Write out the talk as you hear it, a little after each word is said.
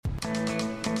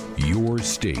Your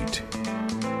state,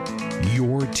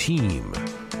 your team,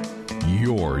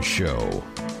 your show.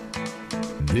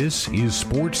 This is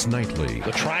Sports Nightly.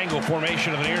 The triangle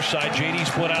formation on the near side. JD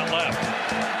split out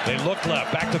left. They look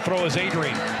left. Back to throw is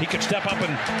Adrian. He could step up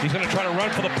and he's going to try to run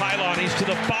for the pylon. He's to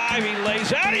the 5. He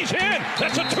lays out. He's in.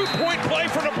 That's a 2-point play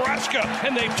for Nebraska.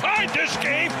 And they've tied this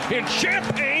game in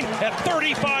Champaign at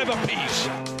 35 apiece.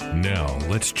 Now,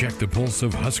 let's check the pulse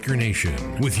of Husker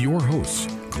Nation with your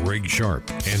hosts, Greg Sharp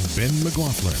and Ben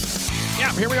McLaughlin.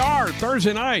 Yeah, here we are,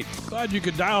 Thursday night. Glad you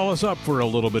could dial us up for a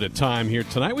little bit of time here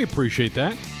tonight. We appreciate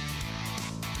that.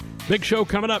 Big show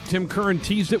coming up. Tim Curran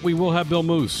teased it. We will have Bill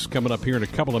Moos coming up here in a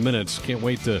couple of minutes. Can't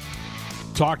wait to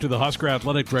talk to the Husker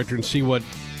athletic director and see what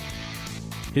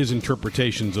his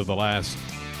interpretations of the last,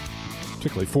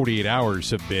 particularly 48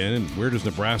 hours have been, and where does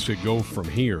Nebraska go from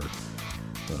here.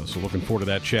 So looking forward to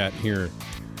that chat here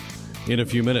in a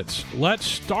few minutes. Let's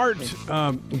start,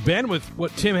 Ben, with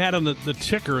what Tim had on the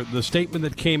ticker, the statement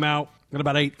that came out at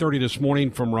about 8:30 this morning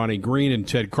from Ronnie Green and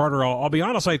Ted Carter. I'll be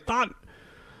honest, I thought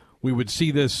we would see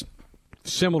this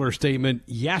similar statement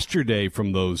yesterday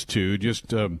from those two, just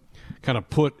to kind of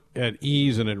put at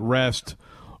ease and at rest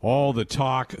all the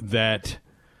talk that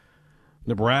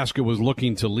Nebraska was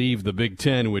looking to leave the Big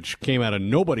Ten, which came out of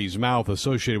nobody's mouth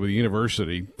associated with the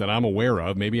university that I'm aware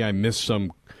of. Maybe I missed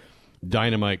some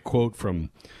dynamite quote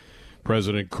from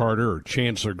President Carter or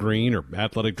Chancellor Green or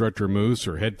Athletic Director Moos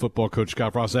or head football coach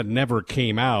Scott Frost. That never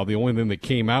came out. The only thing that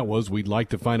came out was we'd like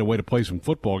to find a way to play some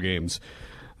football games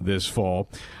this fall.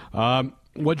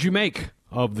 What'd you make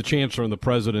of the Chancellor and the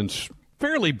President's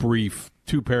fairly brief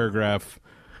 2-paragraph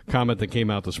comment that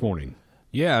came out this morning?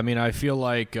 Yeah, I mean, I feel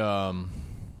like, first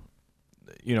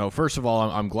of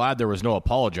all, I'm glad there was no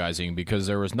apologizing because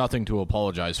there was nothing to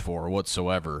apologize for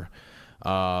whatsoever.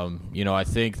 I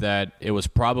think that it was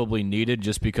probably needed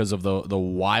just because of the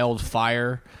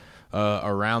wildfire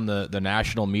around the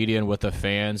national media and with the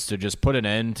fans to just put an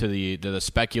end to the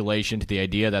speculation, to the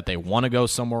idea that they want to go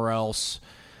somewhere else.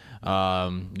 There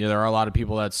are a lot of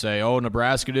people that say, oh,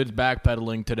 Nebraska did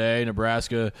backpedaling today.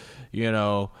 Nebraska,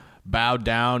 bowed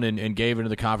down and gave into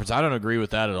the conference. I don't agree with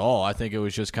that at all. I think it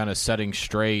was just kind of setting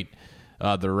straight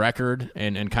the record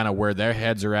and kind of where their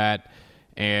heads are at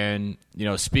and,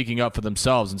 speaking up for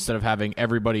themselves instead of having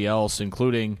everybody else,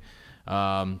 including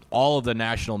all of the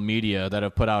national media that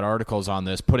have put out articles on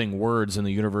this, putting words in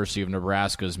the University of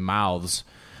Nebraska's mouths.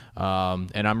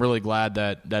 And I'm really glad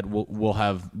that we'll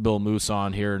have Bill Moos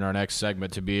on here in our next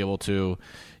segment to be able to,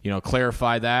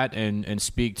 clarify that and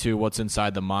speak to what's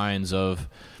inside the minds of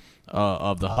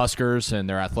the Huskers and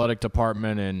their athletic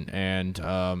department and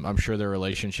I'm sure their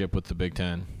relationship with the Big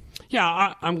Ten.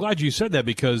 Yeah, I'm glad you said that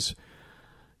because,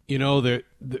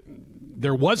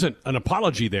 there wasn't an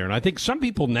apology there. And I think some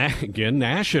people,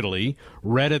 nationally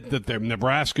read it that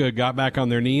Nebraska got back on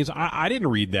their knees. I didn't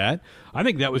read that. I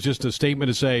think that was just a statement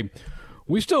to say,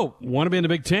 we still want to be in the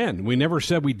Big Ten. We never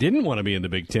said we didn't want to be in the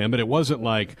Big Ten, but it wasn't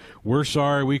like, we're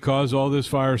sorry we caused all this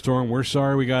firestorm. We're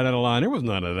sorry we got out of line. There was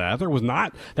none of that.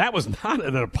 That was not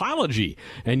an apology.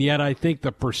 And yet I think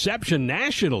the perception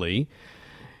nationally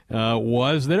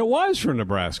was that it was for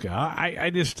Nebraska. I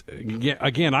just,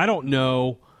 again, I don't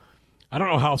know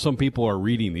how some people are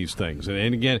reading these things.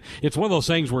 And again, it's one of those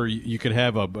things where you could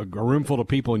have a room full of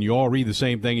people and you all read the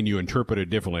same thing and you interpret it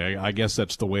differently. I guess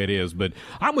that's the way it is. But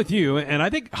I'm with you, and I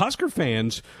think Husker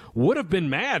fans would have been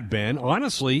mad, Ben,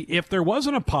 honestly, if there was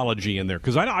an apology in there.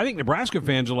 Because I think Nebraska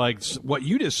fans are like what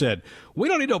you just said. We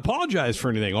don't need to apologize for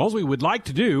anything. All we would like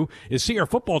to do is see our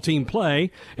football team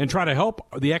play and try to help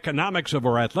the economics of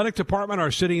our athletic department,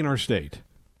 our city, and our state.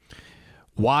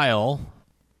 While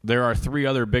there are 3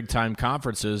 other big-time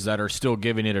conferences that are still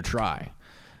giving it a try.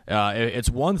 It's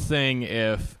one thing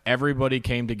if everybody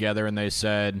came together and they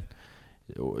said,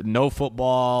 no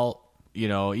football,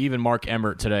 even Mark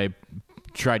Emmert today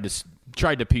tried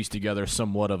to piece together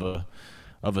somewhat of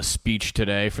a speech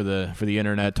today for the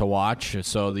internet to watch.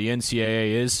 So the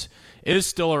NCAA is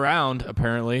still around,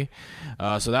 apparently.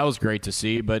 So that was great to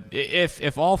see. But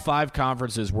if all 5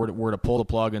 conferences were to pull the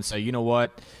plug and say, you know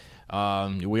what,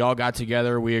 we all got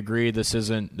together. We agreed this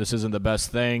isn't the best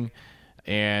thing,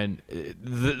 and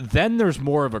then there's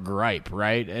more of a gripe,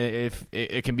 right? If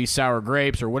it can be sour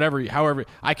grapes or whatever, however,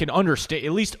 I can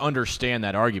at least understand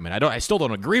that argument. I still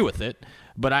don't agree with it,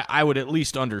 but I would at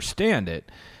least understand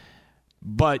it.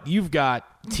 But you've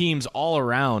got teams all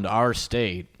around our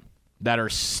state that are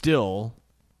still,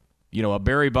 a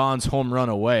Barry Bonds home run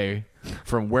away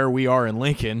from where we are in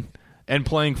Lincoln and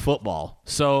playing football.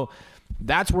 So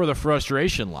that's where the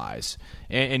frustration lies.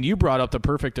 And you brought up the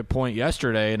perfect point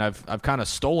yesterday, and I've kind of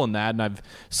stolen that, and I've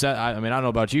said, I don't know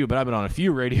about you, but I've been on a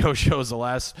few radio shows the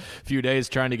last few days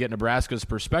trying to get Nebraska's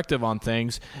perspective on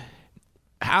things.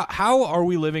 How are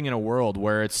we living in a world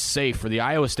where it's safe for the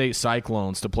Iowa State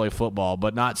Cyclones to play football,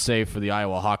 but not safe for the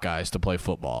Iowa Hawkeyes to play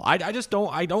football? I just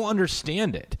don't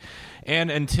understand it.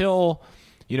 And until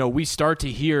we start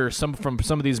to hear from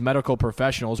some of these medical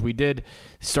professionals, we did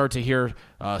start to hear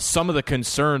some of the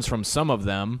concerns from some of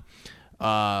them,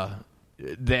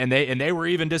 and they were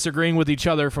even disagreeing with each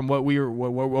other from what we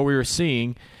were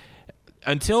seeing.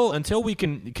 Until we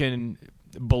can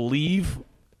believe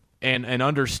and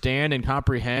understand and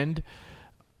comprehend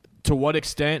to what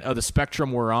extent of the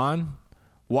spectrum we're on,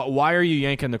 why are you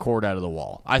yanking the cord out of the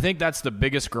wall? I think that's the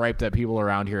biggest gripe that people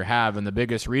around here have, and the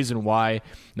biggest reason why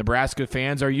Nebraska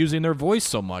fans are using their voice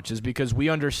so much is because we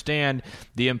understand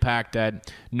the impact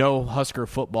that no Husker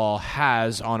football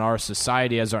has on our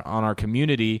society, on our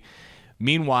community.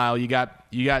 Meanwhile, you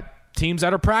got teams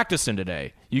that are practicing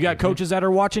today. You got coaches that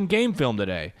are watching game film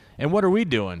today. And what are we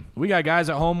doing? We got guys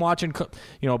at home watching,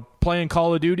 playing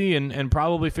Call of Duty and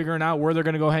probably figuring out where they're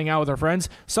going to go hang out with their friends.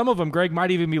 Some of them, Greg,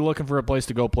 might even be looking for a place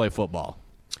to go play football.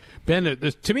 Ben,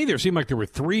 to me, there seemed like there were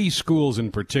 3 schools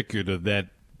in particular that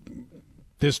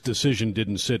this decision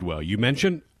didn't sit well. You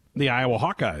mentioned the Iowa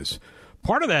Hawkeyes.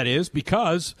 Part of that is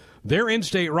because their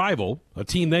in-state rival, a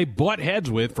team they butt heads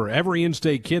with for every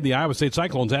in-state kid, the Iowa State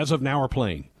Cyclones, as of now are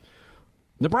playing.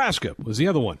 Nebraska was the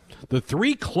other one. The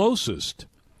 3 closest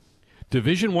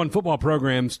Division I football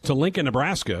programs to Lincoln,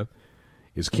 Nebraska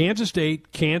is Kansas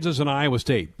State, Kansas, and Iowa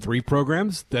State. 3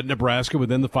 programs that Nebraska,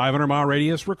 within the 500-mile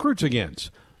radius, recruits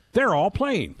against. They're all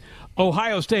playing.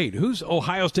 Ohio State. Who's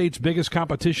Ohio State's biggest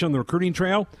competition on the recruiting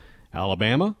trail?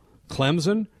 Alabama,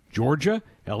 Clemson, Georgia,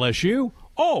 LSU.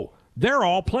 Oh, they're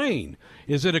all playing.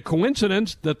 Is it a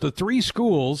coincidence that the 3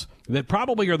 schools that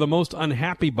probably are the most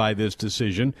unhappy by this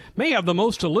decision may have the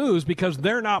most to lose because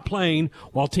they're not playing,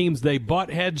 while teams they butt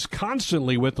heads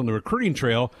constantly with on the recruiting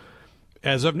trail,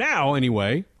 as of now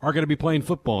anyway, are going to be playing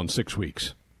football in 6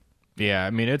 weeks? Yeah, I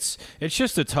mean, it's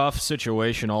just a tough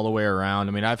situation all the way around.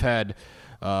 I mean, I've had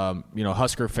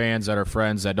Husker fans that are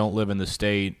friends that don't live in the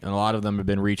state, and a lot of them have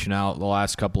been reaching out the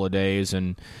last couple of days,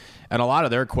 and a lot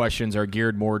of their questions are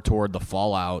geared more toward the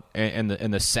fallout. And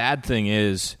the sad thing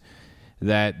is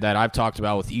that I've talked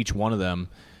about with each one of them,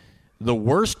 the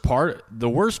worst part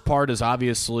is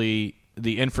obviously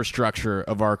the infrastructure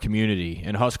of our community,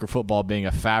 and Husker football being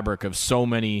a fabric of so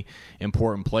many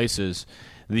important places.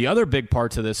 The other big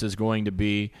part to this is going to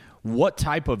be what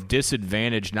type of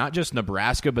disadvantage not just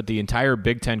Nebraska but the entire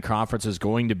Big Ten Conference is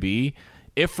going to be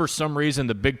if for some reason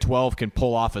the Big 12 can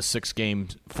pull off a 6-game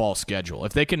fall schedule.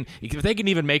 If they can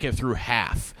even make it through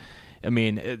half. I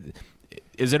mean,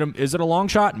 is it a long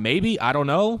shot? Maybe. I don't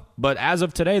know. But as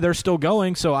of today, they're still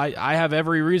going, so I have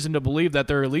every reason to believe that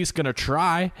they're at least going to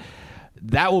try.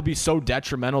 That will be so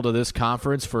detrimental to this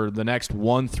conference for the next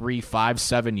 1, 3, 5,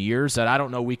 7 years that I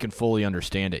don't know we can fully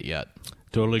understand it yet.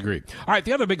 Totally agree. All right,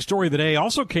 the other big story of the day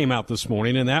also came out this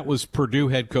morning, and that was Purdue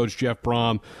head coach Jeff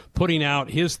Brom putting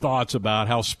out his thoughts about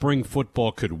how spring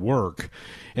football could work.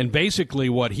 And basically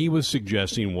what he was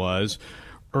suggesting was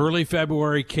early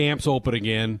February, camps open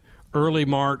again. Early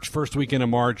March, first weekend of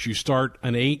March, you start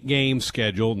an 8-game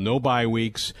schedule, no bye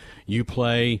weeks. You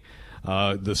play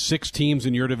the 6 teams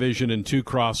in your division and 2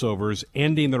 crossovers,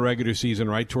 ending the regular season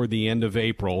right toward the end of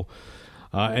April.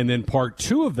 And then part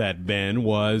 2 of that, Ben,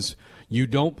 was you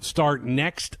don't start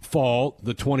next fall,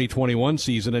 the 2021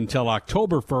 season, until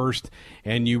October 1st,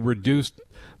 and you reduce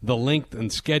the length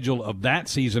and schedule of that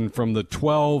season from the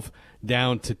 12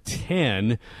 down to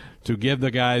 10 to give the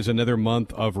guys another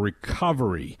month of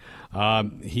recovery.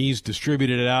 He's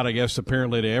distributed it out, I guess,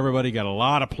 apparently to everybody, got a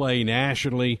lot of play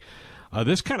nationally.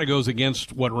 This kind of goes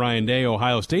against what Ryan Day,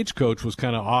 Ohio State's coach, was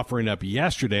kind of offering up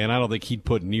yesterday, and I don't think he'd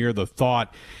put near the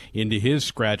thought into his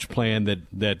scratch plan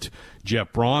that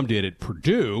Jeff Brom did at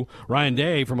Purdue. Ryan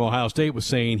Day from Ohio State was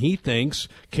saying he thinks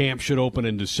camp should open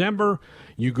in December.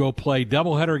 You go play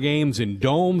doubleheader games in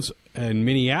domes in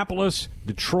Minneapolis,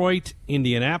 Detroit,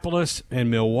 Indianapolis,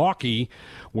 and Milwaukee,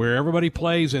 where everybody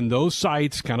plays in those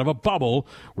sites, kind of a bubble,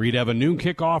 where you'd have a noon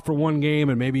kickoff for one game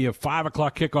and maybe a 5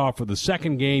 o'clock kickoff for the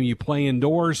second game. You play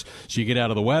indoors, so you get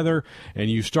out of the weather, and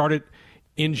you start it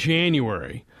in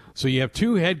January. So you have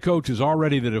 2 head coaches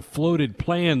already that have floated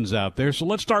plans out there. So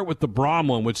let's start with the Brom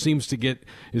one, which seems to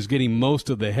is getting most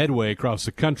of the headway across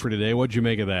the country today. What'd you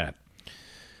make of that?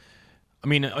 I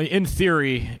mean, in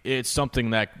theory, it's something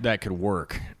that could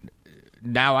work.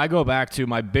 Now, I go back to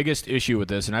my biggest issue with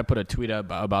this, and I put a tweet up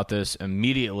about this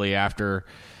immediately after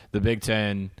the Big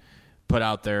Ten put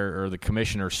out there, or the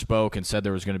commissioner spoke and said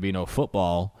there was going to be no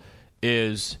football,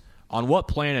 is on what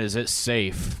planet is it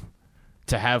safe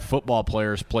to have football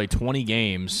players play 20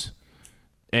 games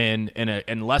in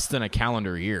less than a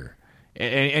calendar year?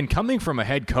 And coming from a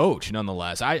head coach,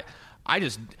 nonetheless, I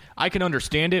can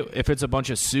understand it if it's a bunch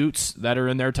of suits that are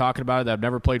in there talking about it that have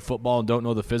never played football and don't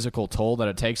know the physical toll that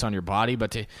it takes on your body.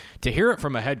 But to hear it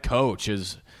from a head coach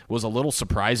was a little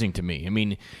surprising to me. I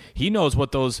mean, he knows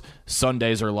what those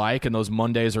Sundays are like and those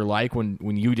Mondays are like when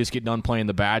you just get done playing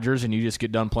the Badgers and you just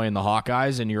get done playing the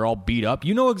Hawkeyes and you're all beat up.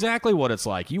 You know exactly what it's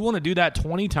like. You want to do that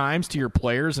 20 times to your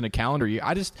players in a calendar year.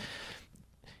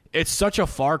 It's such a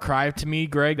far cry to me,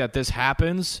 Greg, that this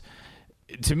happens.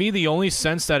 To me, the only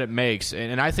sense that it makes,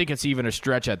 and I think it's even a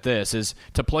stretch at this, is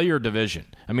to play your division.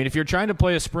 I mean, if you're trying to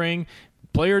play a spring,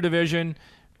 play your division,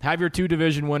 have your 2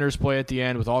 division winners play at the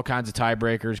end with all kinds of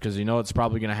tiebreakers because you know it's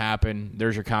probably going to happen.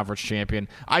 There's your conference champion.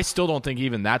 I still don't think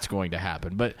even that's going to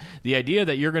happen. But the idea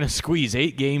that you're going to squeeze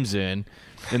 8 games in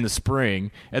the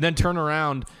spring and then turn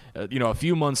around a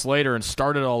few months later and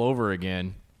start it all over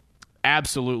again,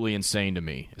 absolutely insane to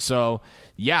me. So,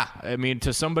 yeah, I mean,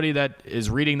 to somebody that is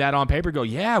reading that on paper, go,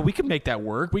 yeah, we can make that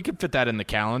work. We can fit that in the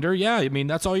calendar. Yeah, I mean,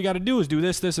 that's all you got to do is do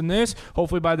this, this, and this.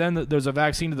 Hopefully by then there's a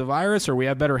vaccine to the virus or we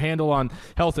have better handle on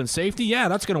health and safety. Yeah,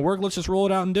 that's going to work. Let's just roll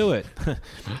it out and do it.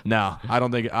 No, I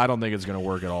don't think it's going to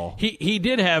work at all. He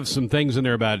did have some things in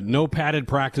there about no padded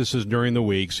practices during the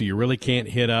week, so you really can't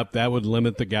hit up. That would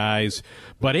limit the guys.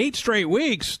 But 8 straight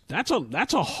weeks, that's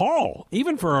a haul.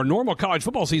 Even for a normal college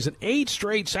football season, 8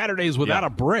 straight Saturdays without a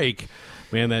break.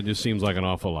 Man, that just seems like an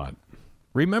awful lot.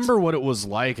 Remember what it was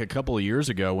like a couple of years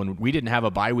ago when we didn't have a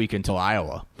bye week until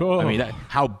Iowa. Oh. I mean,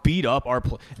 how beat up our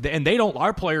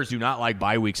players do not like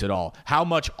bye weeks at all. How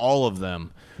much all of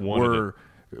them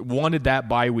wanted that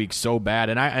bye week so bad.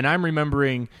 And I'm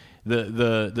remembering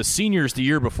the seniors the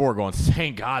year before going,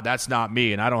 thank God that's not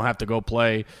me, and I don't have to go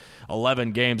play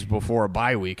 11 games before a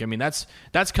bye week. I mean, that's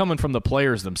coming from the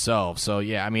players themselves. So,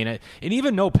 yeah, I mean, and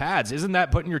even no pads. Isn't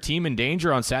that putting your team in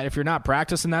danger on Saturday? If you're not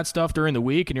practicing that stuff during the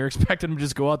week and you're expecting them to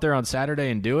just go out there on Saturday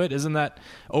and do it, isn't that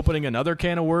opening another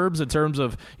can of worms in terms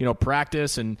of,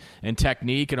 practice and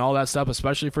technique and all that stuff,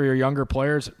 especially for your younger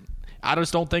players? I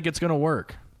just don't think it's going to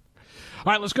work.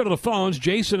 All right, let's go to the phones.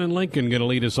 Jason and Lincoln going to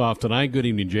lead us off tonight. Good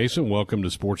evening, Jason. Welcome to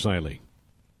Sports Nightly.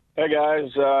 Hey, guys.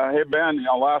 Hey, Ben,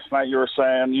 last night you were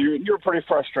saying you were pretty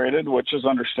frustrated, which is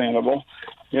understandable.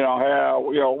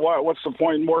 What's the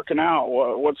point in working out?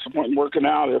 What's the point in working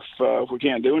out if we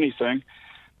can't do anything?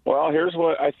 Well, here's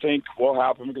what I think will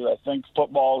happen, because I think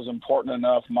football is important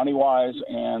enough money-wise,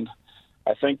 and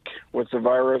I think with the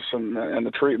virus and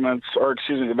the treatments,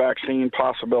 the vaccine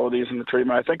possibilities and the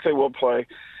treatment, I think they will play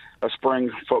a spring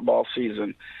football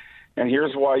season. And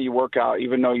here's why you work out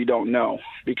even though you don't know,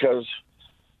 because –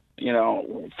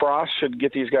 Frost should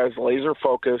get these guys laser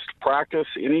focused,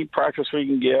 any practice we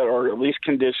can get, or at least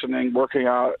conditioning, working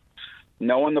out,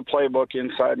 knowing the playbook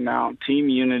inside and out, team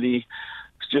unity.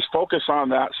 Just focus on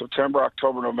that September,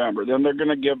 October, November. Then they're going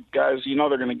to give guys,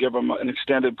 they're going to give them an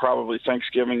extended probably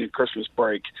Thanksgiving and Christmas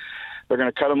break. They're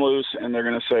going to cut them loose, and they're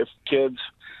going to say, kids,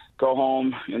 go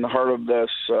home in the heart of this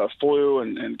flu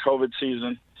and COVID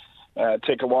season.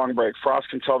 Take a long break. Frost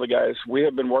can tell the guys, we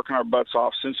have been working our butts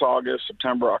off since August,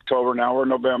 September, October. Now we're in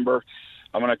November.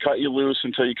 I'm going to cut you loose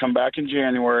until you come back in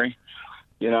January.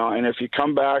 And if you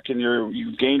come back and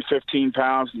you've gained 15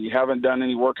 pounds and you haven't done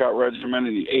any workout regimen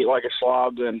and you ate like a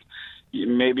slob, then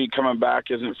maybe coming back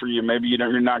isn't for you. Maybe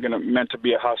you're not meant to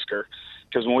be a Husker.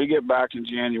 Because when we get back in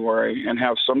January and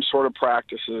have some sort of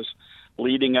practices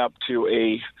leading up to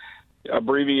a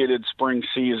abbreviated spring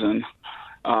season,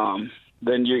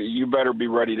 then you better be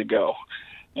ready to go.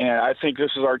 And I think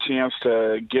this is our chance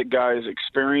to get guys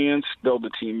experience, build the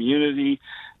team unity,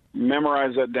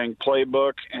 memorize that dang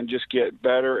playbook, and just get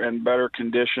better and better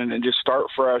conditioned and just start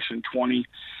fresh in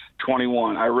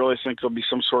 2021. I really think there'll be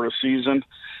some sort of season.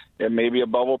 It may be a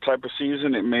bubble type of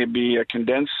season. It may be a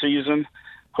condensed season.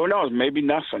 Who knows? Maybe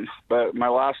nothing. But my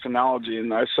last analogy,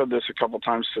 and I said this a couple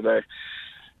times today,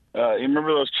 you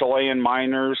remember those Chilean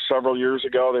miners several years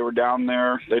ago? They were down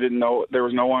there. They didn't know, there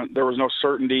was no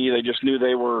certainty. They just knew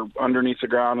they were underneath the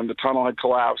ground and the tunnel had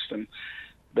collapsed, and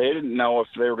they didn't know if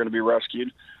they were going to be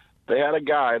rescued. They had a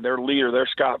guy, their leader, their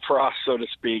Scott Frost, so to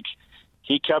speak.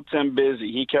 He kept them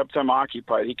busy. He kept them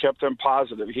occupied. He kept them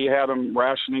positive. He had them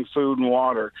rationing food and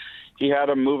water. He had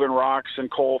them moving rocks and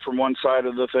coal from one side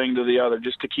of the thing to the other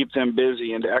just to keep them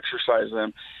busy and to exercise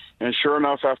them. And sure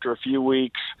enough, after a few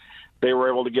weeks, they were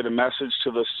able to get a message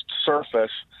to the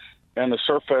surface, and the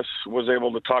surface was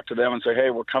able to talk to them and say, hey,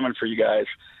 we're coming for you guys.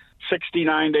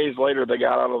 69 days later, they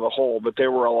got out of the hole, but they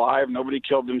were alive. Nobody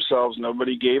killed themselves.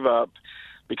 Nobody gave up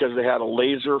because they had a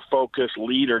laser-focused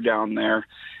leader down there.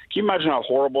 Can you imagine how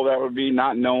horrible that would be,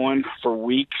 not knowing for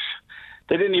weeks?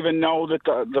 They didn't even know that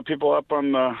the people up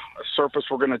on the surface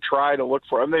were going to try to look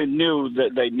for them. They knew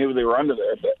they were under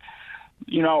there. But,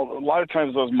 you know, a lot of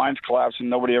times those mines collapse and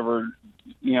nobody ever,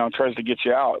 you know, tries to get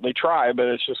you out. They try, but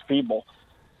it's just feeble.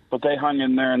 But they hung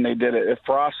in there and they did it. If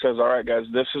Frost says, all right, guys,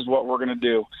 this is what we're going to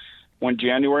do. When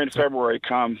January and February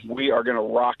come, we are going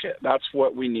to rock it. That's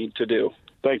what we need to do.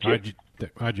 Thank you.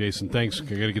 Hi, Jason. Thanks. I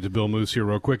got to get to Bill Moos here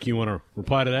real quick. You want to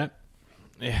reply to that?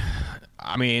 Yeah.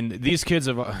 I mean, these kids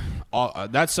have.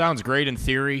 That sounds great in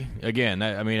theory. Again,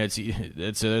 I mean,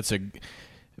 it's a.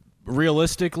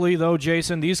 Realistically, though,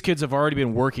 Jason, these kids have already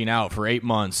been working out for 8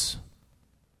 months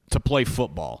to play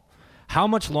football. How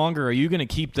much longer are you going to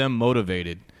keep them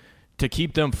motivated, to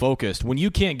keep them focused, when you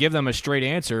can't give them a straight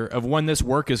answer of when this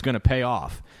work is going to pay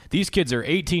off? These kids are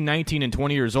 18, 19, and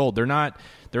 20 years old. They're not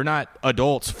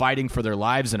adults fighting for their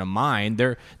lives in a mine.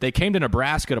 They came to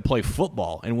Nebraska to play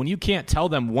football, and when you can't tell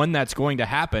them when that's going to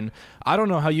happen, I don't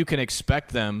know how you can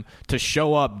expect them to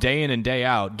show up day in and day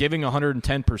out, giving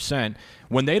 110%,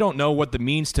 when they don't know what the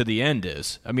means to the end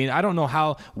is. I mean, I don't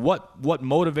know what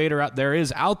motivator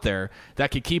out there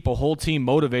that could keep a whole team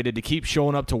motivated to keep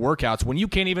showing up to workouts when you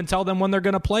can't even tell them when they're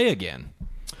going to play again.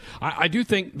 I do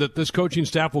think that this coaching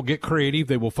staff will get creative.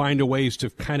 They will find a ways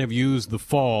to kind of use the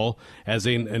fall as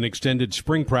an extended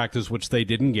spring practice, which they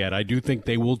didn't get. I do think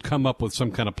they will come up with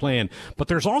some kind of plan. But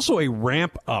there's also a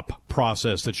ramp-up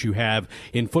process that you have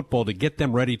in football to get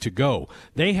them ready to go.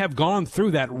 They have gone through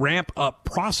that ramp-up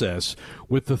process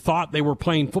with the thought they were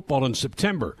playing football in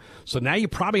September. So now you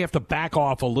probably have to back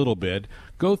off a little bit,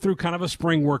 go through kind of a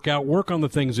spring workout, work on the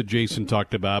things that Jason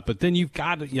talked about, but then you've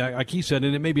got to, like he said,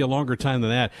 and it may be a longer time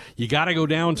than that, you got to go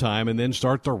downtime and then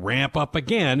start to ramp up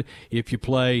again if you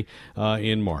play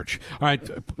in March. All right,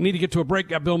 need to get to a break.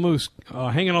 Got Bill Moos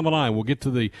hanging on the line. We'll get to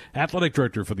the athletic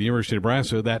director for the University of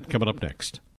Nebraska. That coming up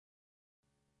next.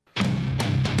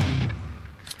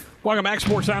 Welcome back,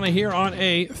 Sports Island here on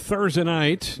a Thursday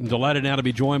night. I'm delighted now to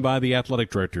be joined by the athletic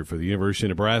director for the University of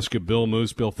Nebraska, Bill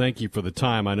Moos. Bill, thank you for the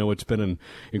time. I know it's been an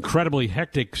incredibly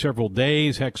hectic several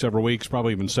days, several weeks,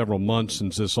 probably even several months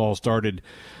since this all started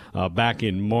back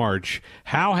in March.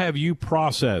 How have you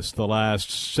processed the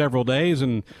last several days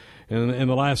and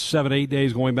the last 7-8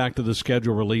 days going back to the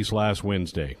schedule release last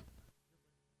Wednesday?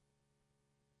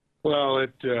 Well,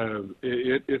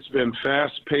 it's been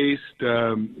fast-paced.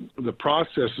 The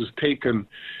process has taken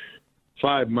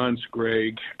 5 months,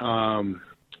 Greg, and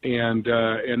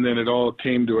then it all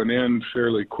came to an end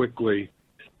fairly quickly,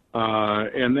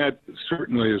 and that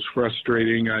certainly is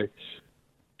frustrating.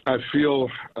 I feel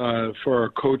for our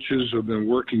coaches who have been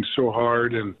working so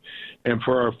hard, and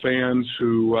for our fans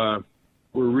who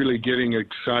were really getting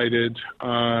excited,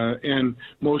 and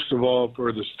most of all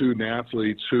for the student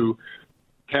athletes who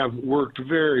have worked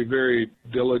very, very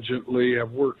diligently,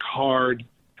 have worked hard,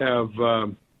 have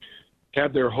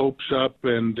had their hopes up,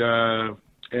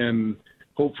 and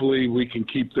hopefully we can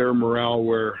keep their morale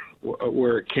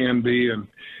where it can be,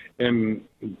 and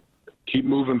keep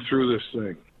moving through this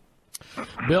thing.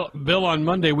 Bill, on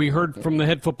Monday we heard from the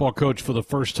head football coach for the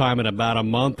first time in about a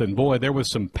month, and boy, there was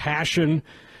some passion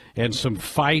and some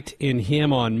fight in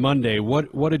him on Monday.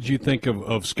 What did you think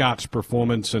of Scott's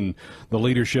performance and the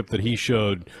leadership that he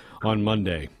showed on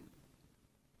Monday?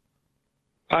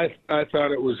 I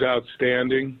thought it was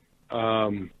outstanding.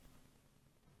 Scott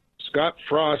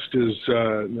Frost is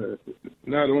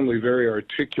not only very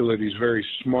articulate, he's very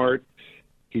smart,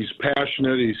 he's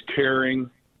passionate, he's caring.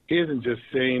 He isn't just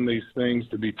saying these things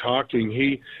to be talking.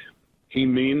 He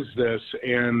means this,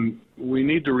 and we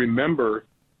need to remember,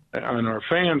 and our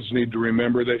fans need to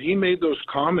remember, that he made those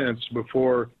comments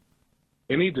before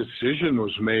any decision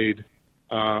was made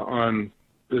on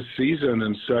this season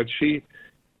and such.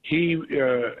 He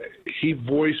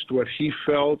voiced what he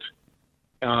felt.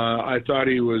 I thought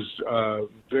he was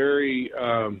very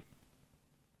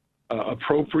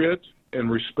appropriate and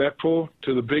respectful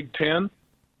to the Big Ten,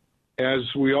 as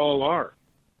we all are.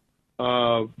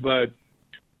 But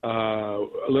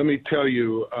let me tell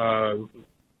you,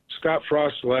 Scott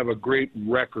Frost will have a great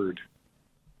record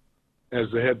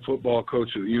as the head football coach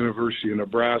at the University of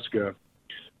Nebraska.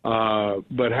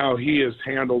 But how he has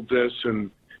handled this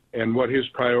and what his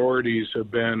priorities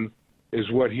have been is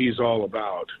what he's all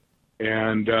about.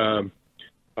 And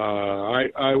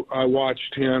I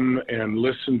watched him and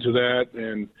listened to that,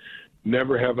 and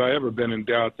never have I ever been in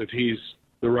doubt that he's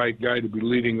the right guy to be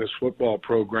leading this football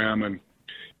program.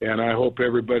 And I hope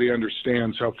everybody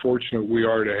understands how fortunate we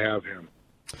are to have him.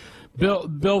 Bill,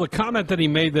 the comment that he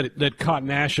made that caught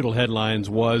national headlines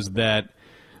was that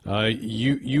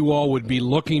you all would be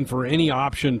looking for any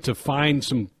option to find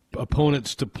some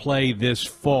opponents to play this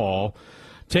fall.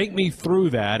 Take me through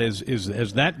that.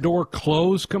 Has that door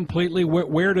closed completely?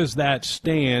 Where does that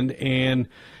stand? And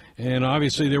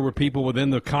obviously there were people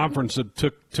within the conference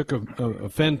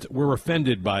that were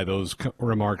offended by those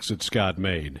remarks that Scott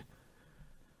made.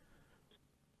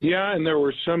 Yeah, and there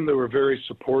were some that were very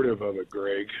supportive of it,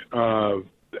 Greg.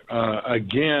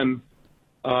 Again,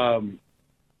 our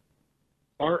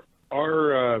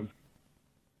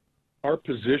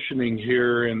positioning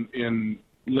here in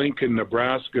Lincoln,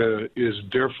 Nebraska, is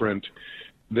different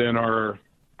than our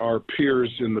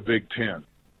peers in the Big Ten,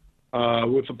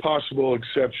 with the possible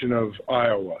exception of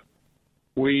Iowa.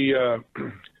 We're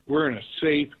in a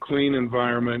safe, clean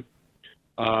environment.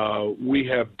 We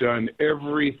have done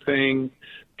everything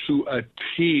to a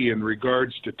T in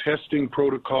regards to testing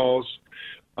protocols.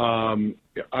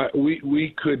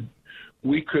 We could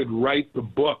write the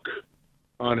book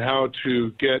on how to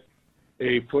get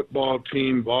a football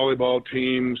team, volleyball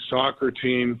team, soccer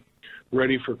team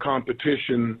ready for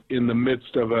competition in the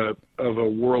midst of a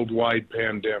worldwide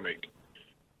pandemic.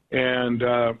 And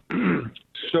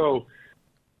so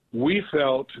we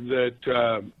felt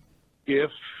that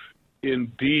if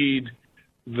indeed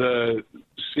the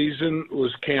season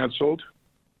was canceled,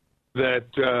 that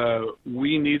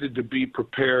we needed to be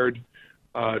prepared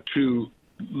to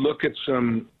look at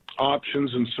some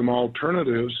options and some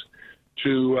alternatives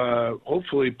to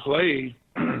hopefully play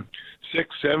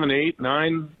 6, 7, 8,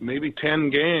 9, maybe 10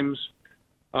 games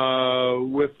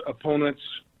with opponents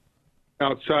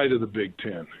outside of the Big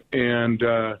Ten. And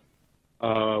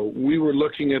we were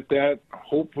looking at that,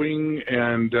 hoping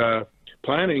and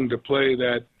planning to play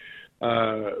that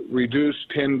reduced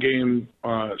 10-game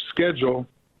schedule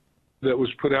that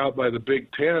was put out by the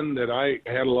Big Ten that I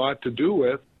had a lot to do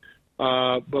with,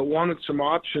 but wanted some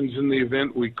options in the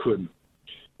event we couldn't.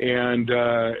 And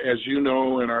as you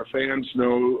know and our fans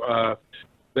know,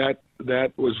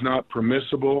 that was not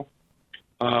permissible.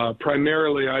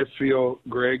 Primarily, I feel,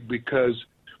 Greg, because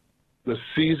the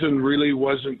season really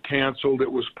wasn't canceled,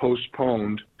 it was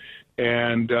postponed.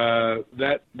 And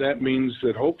that means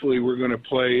that hopefully we're going to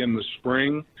play in the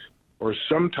spring or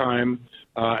sometime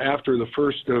after the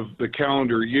first of the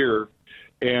calendar year.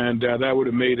 And that would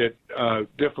have made it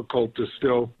difficult to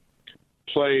still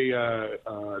play a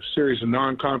series of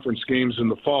non-conference games in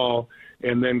the fall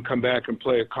and then come back and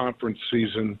play a conference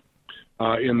season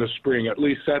in the spring. At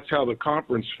least that's how the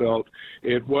conference felt.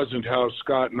 It wasn't how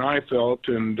Scott and I felt.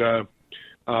 And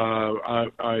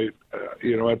I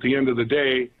at the end of the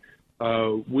day,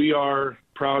 we are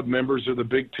proud members of the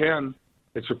Big Ten.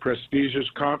 It's a prestigious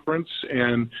conference,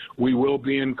 and we will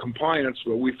be in compliance,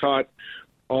 but we thought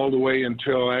all the way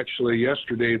until actually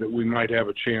yesterday that we might have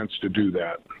a chance to do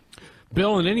that.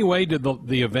 Bill, in any way, did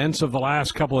the events of the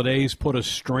last couple of days put a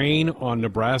strain on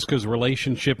Nebraska's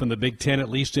relationship in the Big Ten, at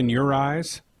least in your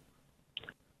eyes?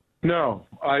 No,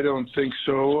 I don't think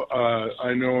so.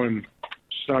 I know in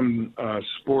some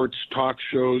sports talk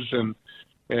shows and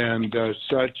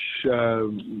such, there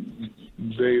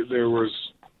was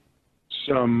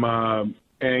some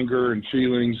anger and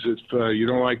feelings that you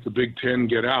don't like the Big Ten,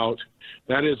 get out.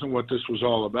 That isn't what this was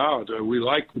all about. We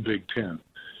like the Big Ten,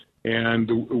 and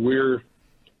we're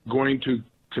going to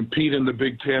compete in the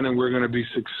Big Ten, and we're going to be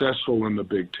successful in the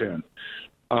Big Ten.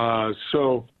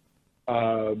 So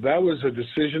that was a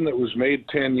decision that was made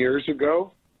 10 years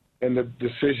ago, and the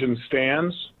decision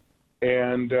stands.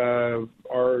 And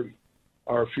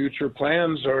our future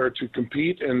plans are to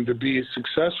compete and to be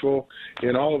successful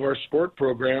in all of our sport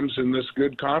programs in this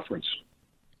good conference.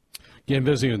 Again,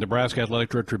 visiting with Nebraska Athletic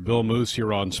Director Bill Moos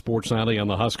here on Sports Nightly on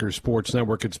the Husker Sports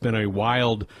Network. It's been a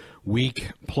wild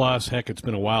week plus. Heck, it's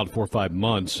been a wild 4 or 5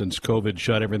 months since COVID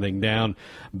shut everything down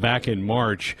back in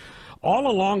March. All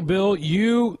along, Bill,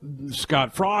 you,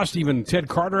 Scott Frost, even Ted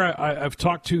Carter, I've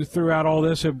talked to throughout all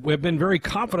this, have been very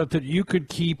confident that you could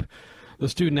keep the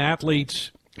student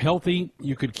athletes healthy,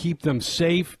 you could keep them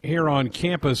safe here on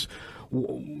campus.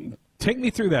 Take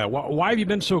me through that. Why have you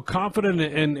been so confident?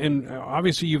 And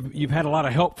obviously you've had a lot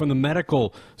of help from the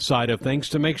medical side of things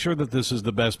to make sure that this is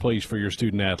the best place for your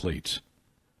student athletes.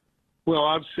 Well,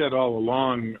 I've said all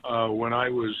along when I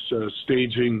was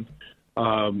staging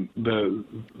the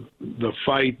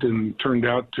fight and turned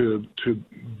out to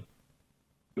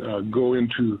go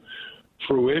into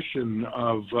fruition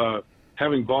of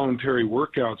having voluntary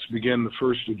workouts begin the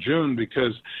 1st of June,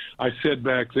 because I said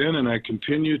back then, and I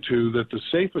continue to, that the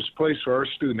safest place for our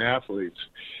student athletes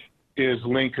is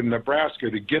Lincoln, Nebraska,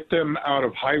 to get them out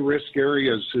of high-risk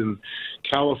areas in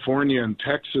California and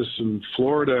Texas and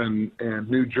Florida and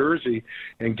New Jersey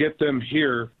and get them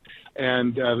here.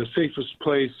 And the safest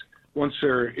place once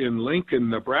they're in Lincoln,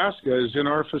 Nebraska, is in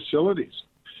our facilities.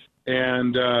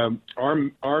 And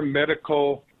our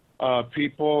medical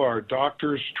people, our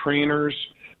doctors, trainers,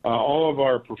 all of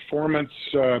our performance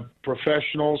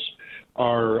professionals,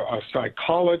 our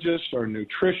psychologists, our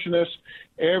nutritionists,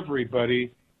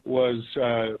 everybody was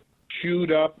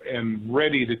queued up and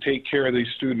ready to take care of these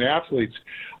student athletes.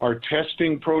 Our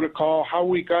testing protocol, how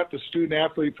we got the student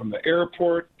athlete from the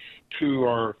airport to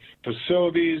our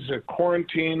facilities,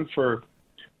 quarantine for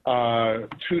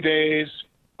 2 days,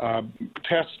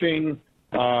 testing,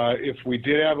 if we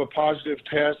did have a positive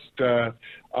test,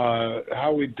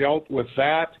 how we dealt with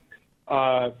that,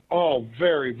 all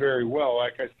very, very well.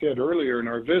 Like I said earlier in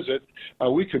our visit,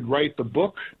 we could write the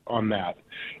book on that.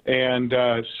 And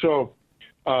so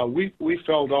we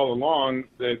felt all along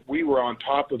that we were on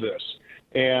top of this,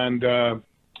 and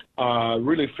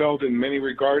really felt in many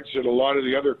regards that a lot of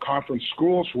the other conference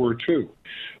schools were too.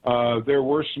 There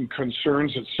were some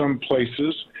concerns at some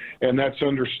places, and that's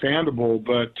understandable.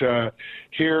 But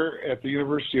here at the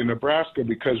University of Nebraska,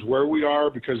 because where we are,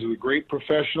 because of the great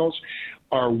professionals,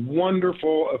 our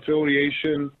wonderful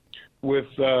affiliation with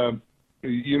the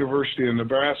University of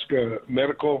Nebraska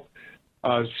Medical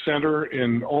Center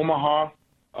in Omaha,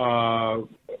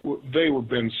 they have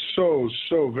been so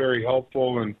very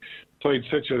helpful and played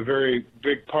such a very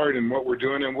big part in what we're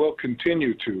doing, and will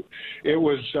continue to. It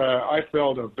was, I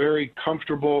felt, a very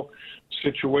comfortable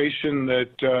situation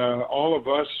that all of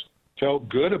us felt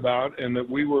good about, and that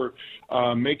we were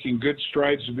making good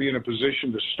strides to be in a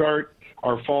position to start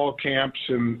our fall camps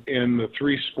in the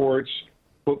three sports,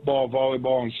 football,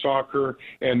 volleyball, and soccer,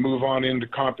 and move on into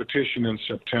competition in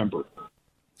September.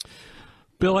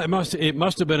 Bill, it must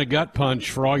have been a gut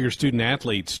punch for all your student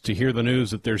athletes to hear the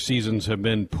news that their seasons have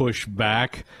been pushed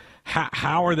back.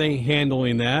 How are they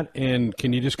handling that? And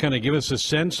can you just kind of give us a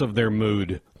sense of their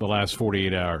mood the last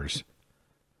 48 hours?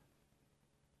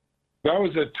 That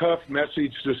was a tough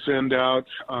message to send out.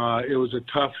 It was a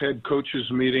tough head coaches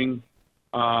meeting.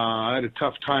 I had a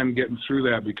tough time getting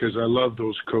through that because I love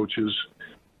those coaches.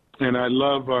 And I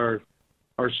love our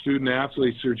student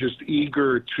athletes. They're just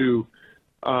eager to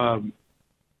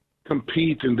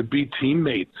compete and to be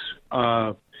teammates.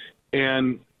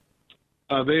 And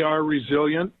they are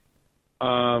resilient.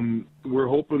 We're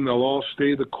hoping they'll all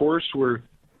stay the course. We're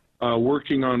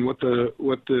working on what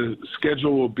the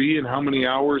schedule will be and how many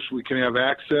hours we can have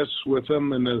access with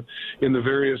them in the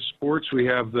various sports. We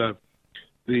have the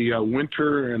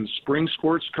winter and spring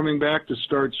sports coming back to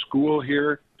start school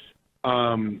here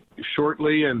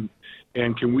shortly, and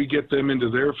can we get them into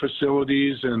their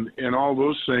facilities and all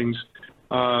those things.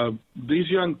 These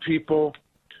young people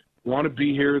want to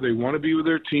be here. They want to be with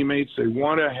their teammates. They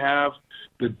want to have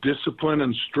the discipline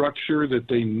and structure that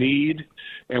they need,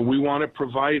 and we want to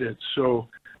provide it. So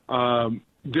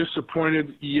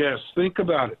disappointed, yes. Think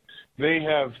about it. They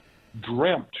have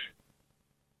dreamt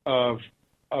of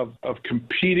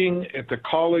competing at the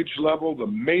college level, the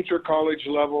major college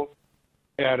level,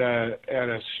 at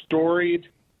a storied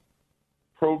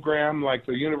program like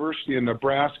the University of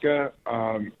Nebraska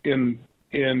in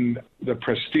the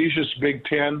prestigious Big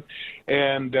Ten,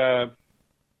 and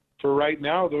for right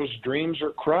now, those dreams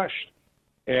are crushed.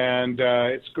 And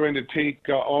it's going to take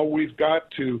all we've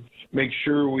got to make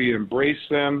sure we embrace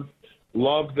them,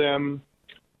 love them,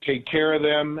 take care of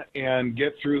them, and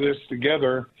get through this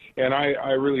together. And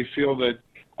I really feel that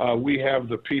we have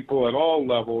the people at all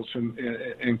levels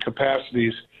and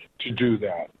capacities to do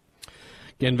that.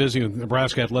 Again, visiting with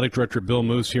Nebraska Athletic Director Bill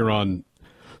Moos here on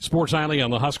Sports Nightly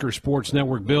on the Husker Sports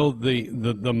Network. Bill,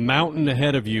 the mountain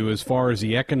ahead of you as far as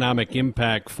the economic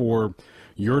impact for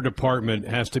your department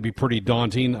has to be pretty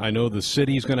daunting. I know the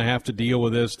city's going to have to deal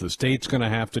with this. The state's going to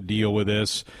have to deal with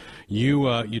this.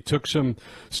 You took some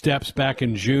steps back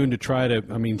in June to try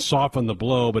to, soften the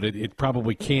blow, but it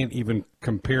probably can't even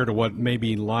compare to what may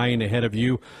be lying ahead of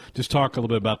you. Just talk a little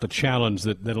bit about the challenge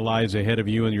that lies ahead of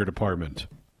you and your department.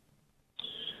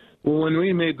 Well, when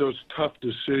we made those tough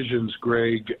decisions,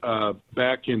 Greg,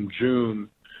 back in June,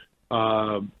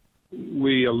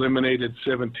 we eliminated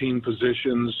 17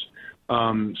 positions,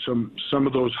 some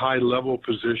of those high-level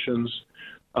positions,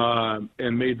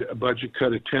 and made a budget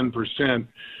cut of 10%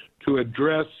 to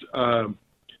address a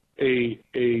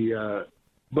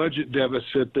budget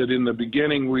deficit that in the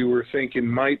beginning we were thinking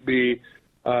might be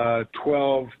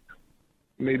 12,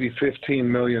 maybe $15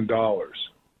 million.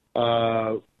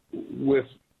 With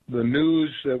the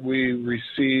news that we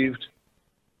received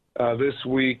this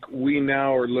week, we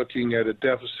now are looking at a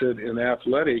deficit in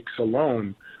athletics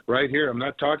alone, right here. I'm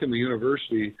not talking the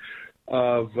university,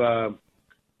 of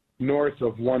north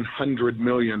of $100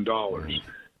 million.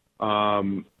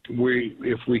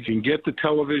 If we can get the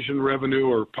television revenue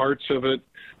or parts of it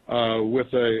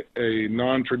with a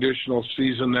non-traditional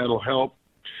season, that'll help.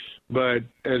 But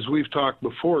as we've talked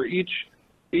before, each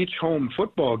home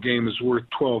football game is worth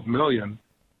 $12 million,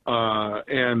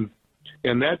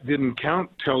 and that didn't count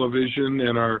television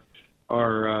and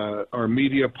our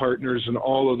media partners and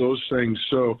all of those things.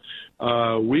 So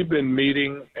we've been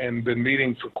meeting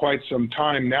for quite some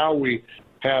time. Now we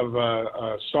have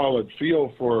a solid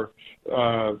feel for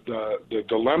the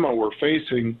dilemma we're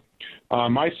facing.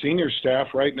 My senior staff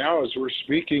right now, as we're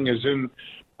speaking, is in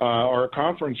our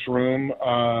conference room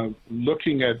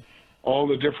looking at all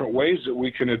the different ways that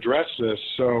we can address this.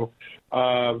 So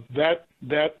that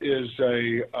is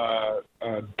a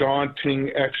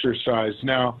daunting exercise.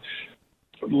 Now,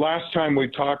 last time we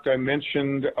talked, I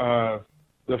mentioned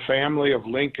the family of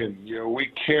Lincoln. We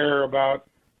care about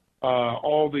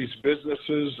all these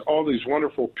businesses, all these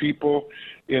wonderful people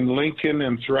in Lincoln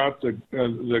and throughout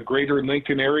the greater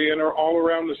Lincoln area and all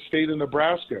around the state of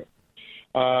Nebraska.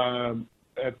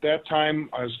 At that time,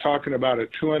 I was talking about a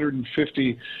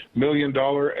 $250 million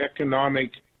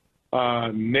economic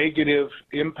negative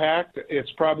impact.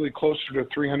 It's probably closer to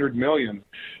 $300 million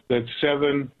that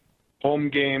 7 home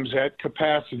games at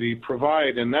capacity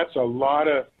provide, and that's a lot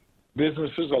of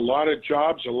businesses, a lot of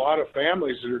jobs, a lot of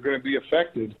families that are going to be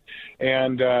affected,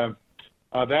 and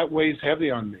that weighs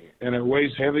heavy on me, and it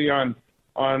weighs heavy on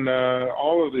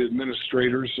all of the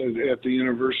administrators at the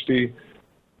University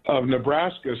of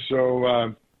Nebraska.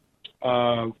 So,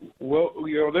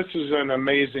 this is an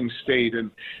amazing state,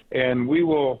 and we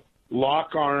will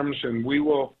lock arms, and we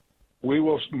will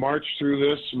march through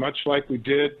this much like we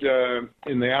did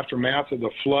in the aftermath of the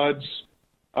floods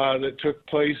that took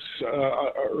place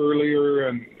earlier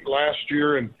and last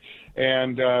year,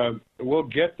 and we'll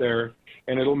get there,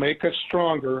 and it'll make us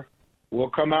stronger. We'll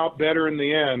come out better in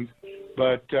the end,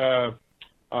 but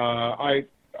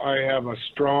I have a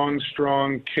strong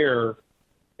care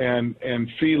and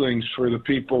feelings for the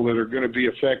people that are going to be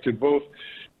affected, both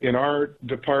in our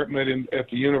department and at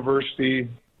the university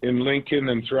in Lincoln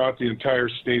and throughout the entire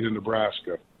state of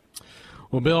Nebraska.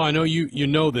 Well, Bill, I know you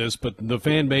know this, but the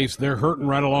fan base, they're hurting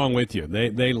right along with you.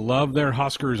 They love their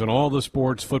Huskers and all the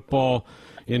sports, football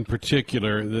in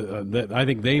particular. I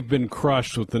think they've been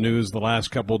crushed with the news the last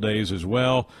couple of days as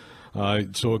well.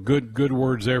 So good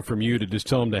words there from you to just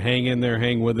tell them to hang in there,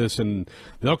 hang with us, and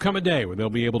there'll come a day where they'll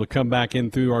be able to come back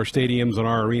in through our stadiums and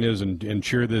our arenas and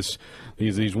cheer these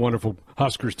wonderful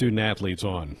Husker student athletes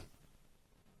on.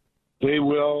 They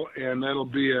will, and that'll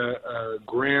be a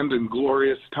grand and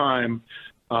glorious time,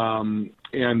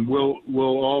 and we'll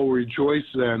all rejoice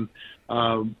then.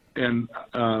 And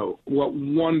what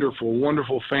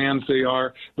wonderful fans they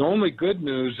are. The only good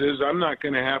news is I'm not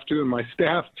going to have to, and my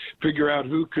staff, figure out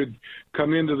who could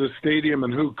come into the stadium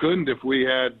and who couldn't if we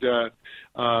had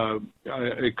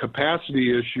a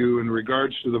capacity issue in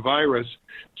regards to the virus.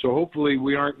 So hopefully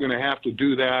we aren't going to have to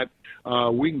do that.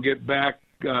 We can get back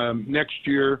next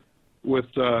year with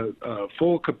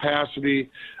full capacity,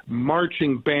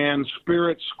 marching bands,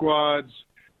 spirit squads,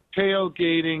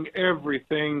 tailgating,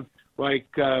 everything like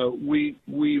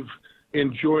we've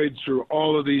enjoyed through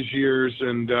all of these years,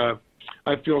 and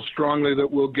I feel strongly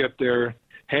that we'll get there.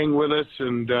 Hang with us,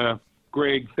 and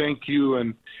Greg, thank you,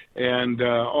 and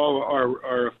all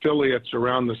our affiliates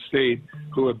around the state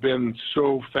who have been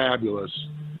so fabulous.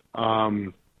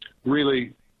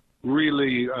 Really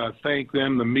thank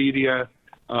them, the media.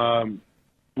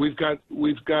 We've got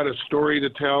a story to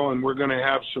tell, and we're going to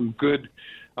have some good,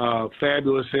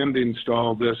 fabulous endings to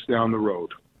all this down the road.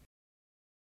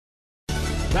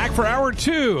 Back for Hour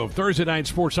 2 of Thursday Night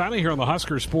Sports Island here on the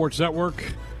Husker Sports Network.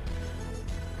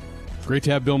 Great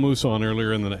to have Bill Moos on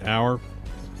earlier in the hour,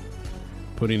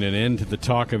 putting an end to the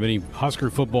talk of any Husker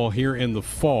football here in the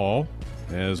fall,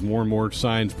 as more and more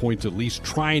signs point to at least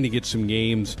trying to get some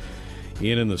games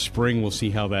in the spring. We'll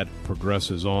see how that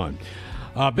progresses on.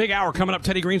 Big hour coming up.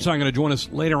 Teddy Greenstein going to join us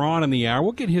later on in the hour.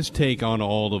 We'll get his take on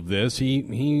all of this.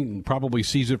 He probably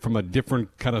sees it from a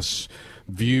different kind of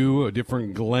view, a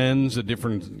different lens, a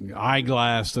different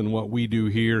eyeglass than what we do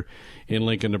here in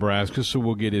Lincoln, Nebraska. So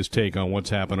we'll get his take on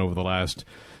what's happened over the last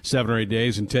 7 or 8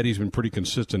 days. And Teddy's been pretty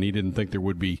consistent. He didn't think there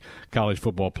would be college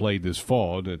football played this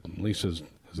fall, at least as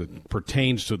as it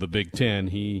pertains to the Big Ten,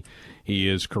 he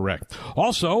is correct.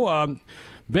 Also,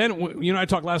 Ben, I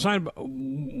talked last night.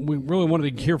 We really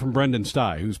wanted to hear from Brenden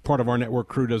Stai, who's part of our network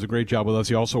crew, does a great job with us.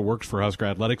 He also works for Husker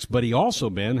Athletics, but he also,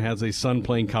 Ben, has a son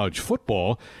playing college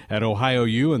football at Ohio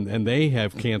U, and they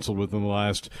have canceled within the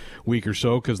last week or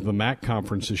so because the MAC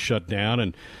conference is shut down.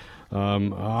 And I'm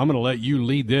going to let you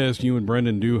lead this. You and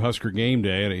Brenden do Husker Game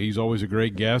Day, and he's always a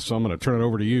great guest, so I'm going to turn it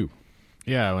over to you.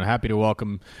 Yeah, I'm happy to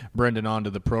welcome Brenden onto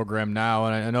the program now.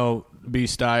 And I know, B.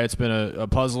 Stai, it's been a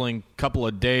puzzling couple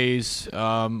of days.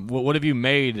 What have you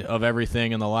made of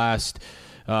everything in the last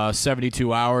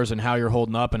 72 hours and how you're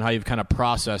holding up and how you've kind of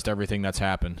processed everything that's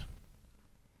happened?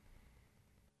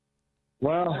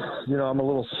 Well, I'm a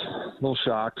little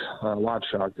shocked, a lot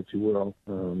shocked, if you will.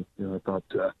 I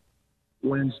thought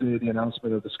Wednesday, the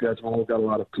announcement of the schedule got a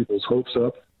lot of people's hopes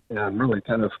up, and really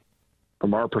kind of,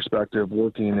 from our perspective,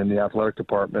 working in the athletic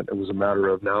department, it was a matter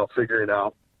of now figuring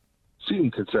out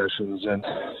seating concessions. And,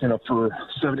 for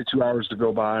 72 hours to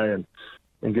go by and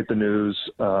get the news,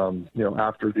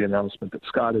 after the announcement that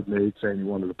Scott had made saying he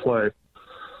wanted to play,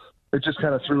 it just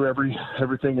kind of threw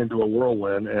everything into a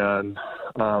whirlwind. And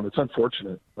it's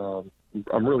unfortunate.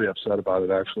 I'm really upset about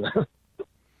it, actually.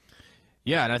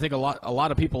 Yeah, and I think a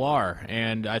lot of people are.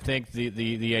 And I think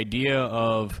the idea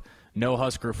of no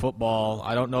Husker football,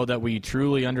 I don't know that we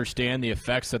truly understand the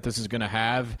effects that this is going to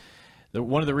have.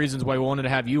 One of the reasons why we wanted to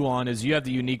have you on is you have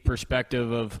the unique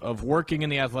perspective of working in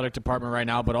the athletic department right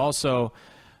now, but also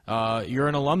you're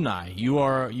an alumni. You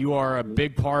are a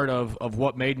big part of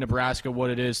what made Nebraska what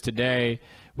it is today,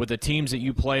 with the teams that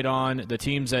you played on, the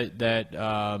teams that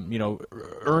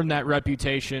earned that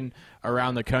reputation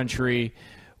around the country.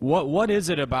 What is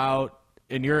it about,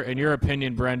 in your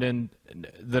opinion, Brenden,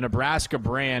 the Nebraska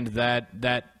brand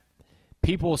that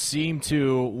people seem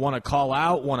to want to call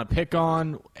out, want to pick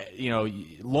on,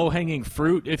 low-hanging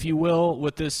fruit, if you will,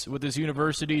 with this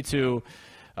university, to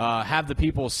have the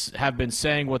people have been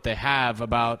saying what they have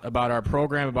about our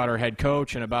program, about our head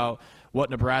coach, and about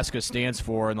what Nebraska stands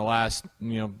for in the last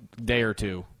day or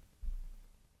two?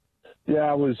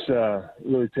 Yeah, I was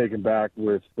really taken back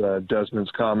with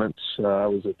Desmond's comments. I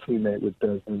was a teammate with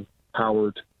Desmond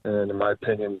Howard, and in my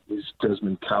opinion, he's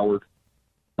Desmond Coward.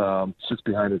 Sits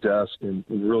behind a desk and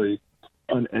really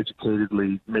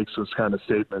uneducatedly makes those kind of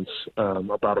statements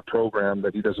about a program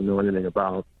that he doesn't know anything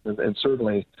about, and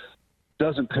certainly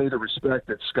doesn't pay the respect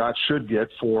that Scott should get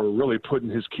for really putting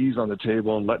his keys on the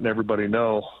table and letting everybody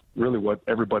know really what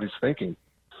everybody's thinking.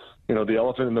 The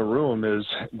elephant in the room is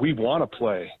we want to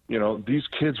play. These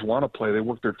kids want to play. They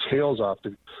work their tails off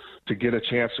to get a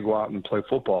chance to go out and play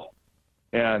football.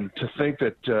 And to think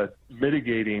that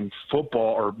mitigating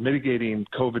football or mitigating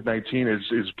COVID-19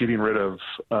 is getting rid of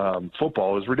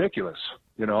football is ridiculous.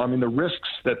 The risks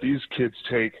that these kids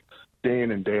take day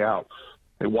in and day out.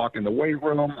 They walk in the weight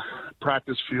room,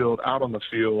 practice field, out on the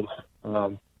field.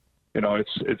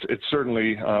 It's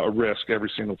certainly a risk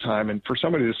every single time. And for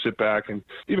somebody to sit back, and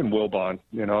even Wilbon,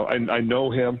 I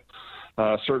know him,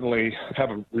 certainly have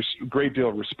a great deal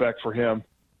of respect for him.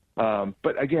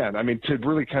 But again, to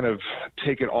really kind of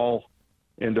take it all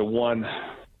into one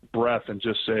breath and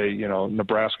just say,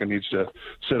 Nebraska needs to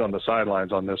sit on the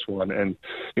sidelines on this one. And,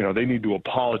 they need to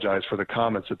apologize for the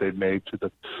comments that they've made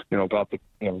to about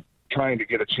trying to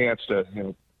get a chance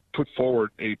to, put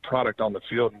forward a product on the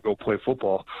field and go play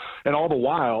football. And all the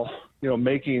while,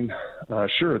 making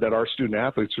sure that our student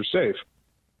athletes are safe.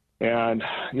 And,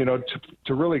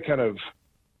 to really kind of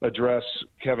address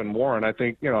Kevin Warren, I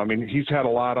think, he's had a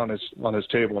lot on his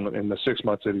table in the 6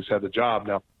 months that he's had the job.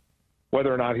 Now,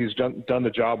 whether or not he's done the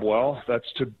job well, that's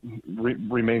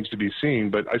remains to be seen.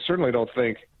 But I certainly don't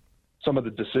think some of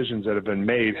the decisions that have been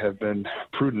made have been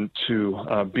prudent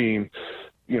to being,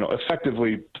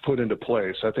 effectively put into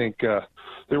place. I think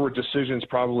there were decisions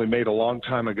probably made a long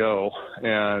time ago,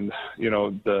 and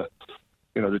the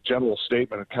general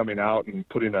statement coming out and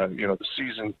putting the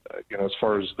season, as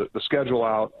far as the schedule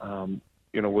out,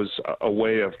 was a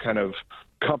way of kind of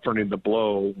comforting the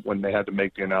blow when they had to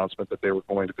make the announcement that they were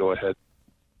going to go ahead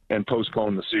and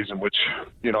postpone the season, which,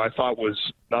 I thought was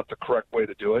not the correct way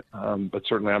to do it. But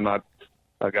certainly I'm not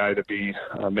a guy to be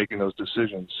making those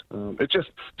decisions. It just,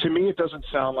 to me, it doesn't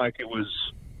sound like it was,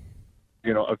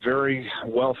 a very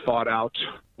well thought out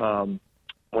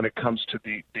when it comes to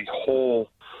the whole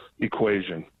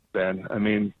equation, Ben.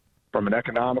 From an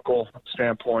economical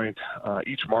standpoint,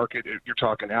 each market, you're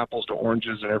talking apples to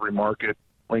oranges in every market.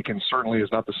 Lincoln certainly is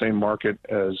not the same market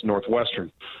as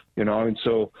Northwestern, and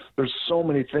so there's so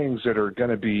many things that are going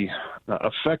to be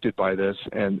affected by this,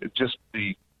 and just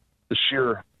the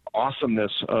sheer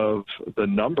awesomeness of the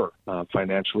number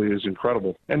financially is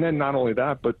incredible. And then not only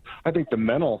that, but I think the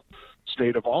mental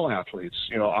state of all athletes.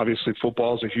 Obviously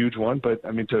football is a huge one, but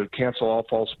I mean, to cancel all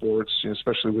fall sports,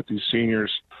 especially with these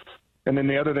seniors. And then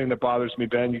the other thing that bothers me,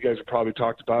 Ben, you guys have probably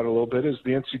talked about it a little bit, is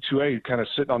the NC2A kind of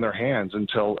sitting on their hands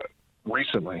until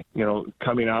recently,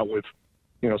 coming out with,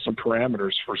 some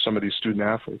parameters for some of these student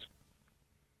athletes.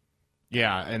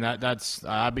 Yeah, and that's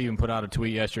I've even put out a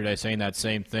tweet yesterday saying that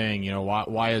same thing.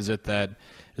 Why is it that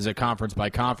is a conference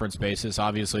by conference basis?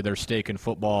 Obviously, their stake in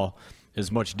football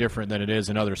is much different than it is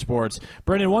in other sports.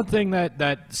 Brenden, one thing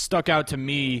that stuck out to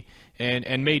me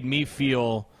and made me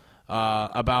feel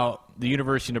about the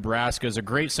University of Nebraska is a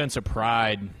great sense of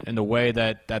pride in the way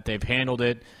that they've handled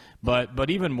it, but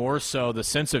even more so the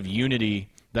sense of unity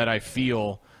that I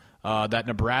feel that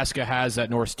Nebraska has, that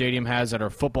North Stadium has, that our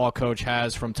football coach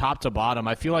has from top to bottom.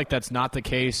 I feel like that's not the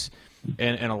case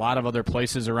in a lot of other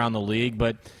places around the league,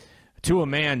 but to a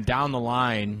man down the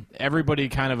line, everybody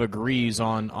kind of agrees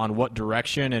on what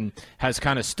direction and has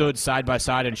kind of stood side by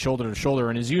side and shoulder to shoulder.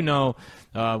 And as you know,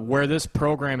 where this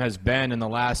program has been in the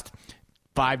last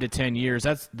 5 to 10 years,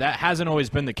 that hasn't always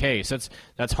been the case.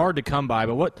 That's hard to come by.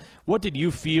 But what did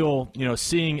you feel,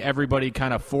 seeing everybody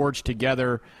kind of forge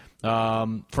together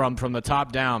from the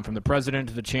top down, from the president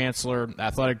to the chancellor,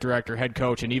 athletic director, head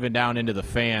coach, and even down into the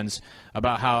fans,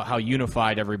 about how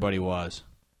unified everybody was?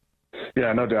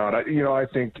 Yeah, no doubt. I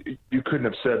think you couldn't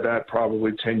have said that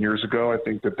probably 10 years ago. I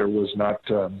think that there was not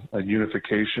a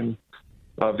unification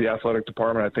of the athletic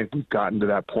department. I think we've gotten to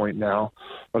that point now.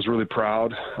 I was really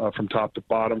proud from top to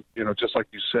bottom, just like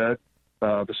you said,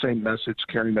 the same message,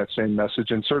 carrying that same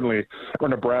message. And certainly our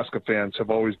Nebraska fans have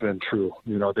always been true.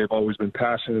 They've always been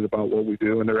passionate about what we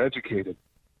do, and they're educated.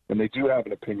 And they do have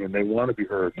an opinion. They want to be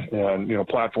heard. And,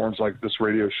 platforms like this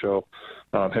radio show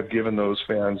have given those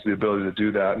fans the ability to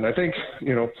do that. And I think,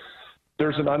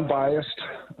 there's an unbiased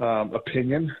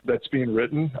opinion that's being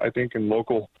written, I think, in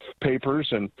local papers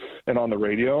and on the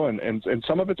radio, and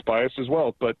some of it's biased as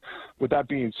well. But with that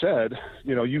being said,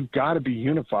 you've got to be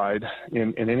unified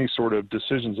in any sort of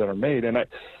decisions that are made. And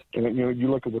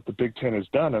you look at what the Big Ten has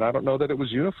done, and I don't know that it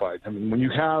was unified. I mean, when you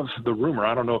have the rumor,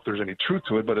 I don't know if there's any truth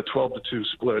to it, but a 12-2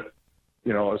 split,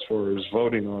 as far as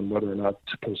voting on whether or not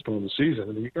to postpone the season,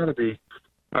 I mean, you've got to be,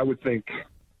 I would think,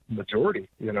 majority.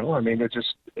 It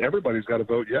just, everybody's got to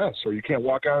vote yes, or you can't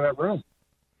walk out of that room.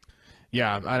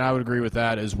 Yeah, and I would agree with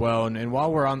that as well. And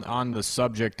while we're on the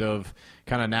subject of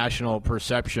kind of national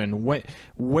perception,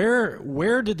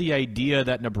 where did the idea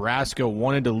that Nebraska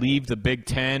wanted to leave the Big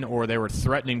Ten, or they were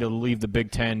threatening to leave the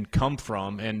Big Ten, come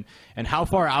from? And how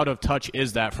far out of touch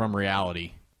is that from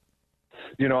reality?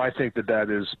 I think that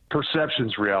is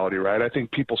perception's reality, right? I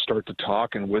think people start to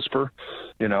talk and whisper,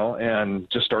 and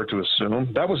just start to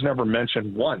assume. That was never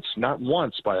mentioned once, not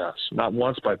once by us, not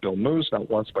once by Bill Moos, not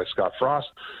once by Scott Frost.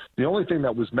 The only thing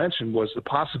that was mentioned was the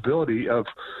possibility of,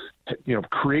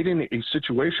 creating a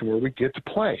situation where we get to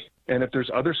play. And if there's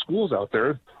other schools out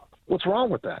there, what's wrong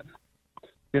with that?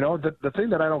 The thing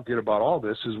that I don't get about all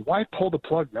this is, why pull the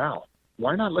plug now?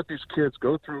 Why not let these kids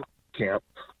go through camp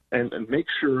and make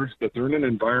sure that they're in an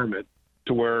environment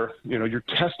to where, you're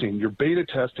testing, you're beta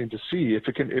testing to see if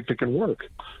it can work.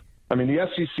 I mean, the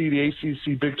SEC, the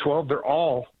ACC, Big 12, they're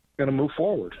all going to move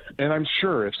forward. And I'm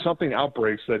sure if something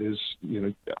outbreaks that is,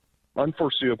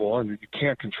 unforeseeable and you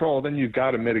can't control, then you've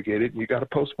got to mitigate it and you've got to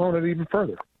postpone it even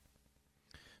further.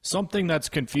 Something that's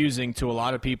confusing to a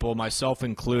lot of people, myself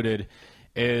included,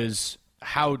 is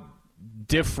how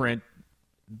different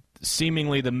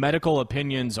seemingly the medical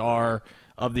opinions are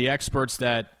of the experts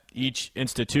that each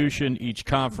institution, each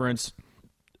conference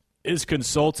is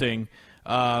consulting.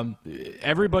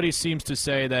 Everybody seems to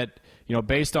say that,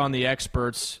 based on the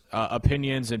experts'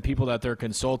 opinions and people that they're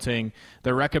consulting,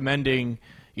 they're recommending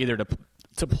either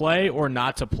to play or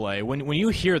not to play. When you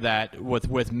hear that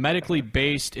with medically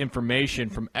based information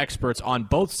from experts on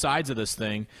both sides of this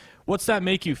thing, what's that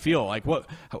make you feel? Like,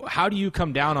 how do you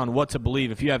come down on what to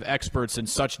believe if you have experts in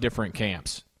such different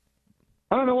camps?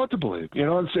 I don't know what to believe.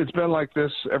 It's been like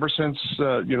this ever since,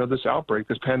 this outbreak,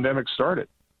 this pandemic started.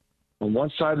 On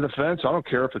one side of the fence, I don't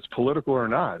care if it's political or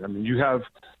not. I mean, you have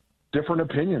different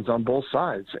opinions on both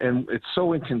sides, and it's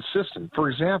so inconsistent. For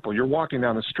example, you're walking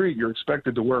down the street, you're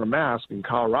expected to wear a mask in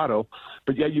Colorado,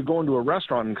 but yet you go into a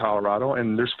restaurant in Colorado,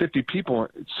 and there's 50 people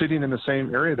sitting in the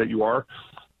same area that you are.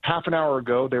 Half an hour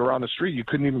ago, they were on the street. You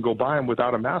couldn't even go by them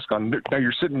without a mask on. Now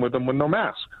you're sitting with them with no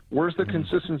mask. Where's the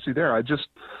consistency there?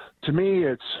 To me,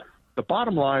 it's the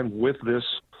bottom line with this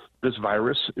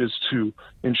virus is to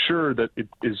ensure that it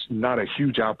is not a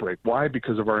huge outbreak. Why?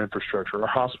 Because of our infrastructure, our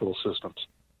hospital systems.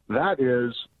 That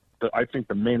is, I think,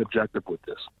 the main objective with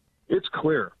this. it's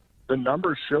clear. The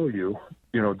numbers show you,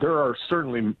 there are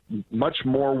certainly much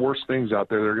more worse things out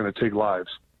there that are going to take lives.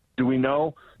 Do we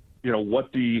know,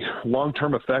 what the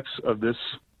long-term effects of this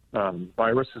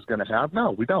virus is going to have?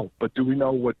 No, we don't. But do we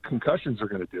know what concussions are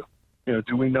going to do?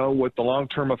 Do we know what the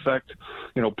long-term effect,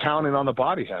 pounding on the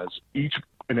body has? Each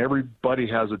and everybody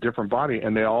has a different body,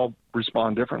 and they all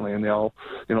respond differently, and they all,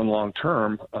 in the long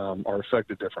term, are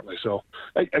affected differently. So,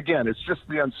 again, it's just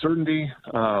the uncertainty.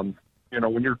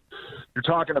 When you're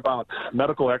talking about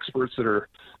medical experts that are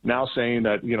now saying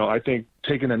that, I think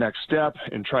taking the next step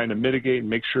and trying to mitigate and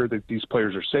make sure that these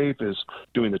players are safe is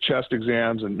doing the chest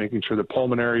exams and making sure the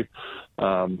pulmonary,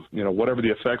 whatever the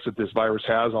effects that this virus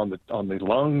has on the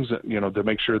lungs, to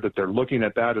make sure that they're looking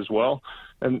at that as well.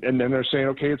 And then they're saying,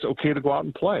 okay, it's okay to go out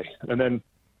and play. And then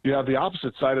you have the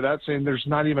opposite side of that saying there's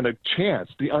not even a chance.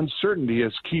 The uncertainty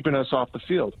is keeping us off the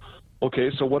field.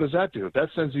 Okay, so what does that do? That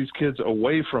sends these kids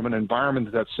away from an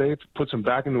environment that's safe, puts them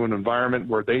back into an environment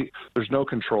where there's no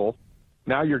control.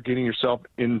 Now you're getting yourself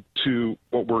into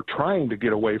what we're trying to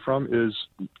get away from, is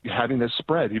having this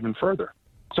spread even further.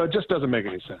 So it just doesn't make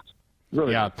any sense.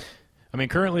 Really. Yeah. I mean,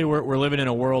 currently we're living in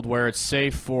a world where it's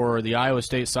safe for the Iowa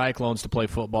State Cyclones to play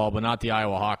football, but not the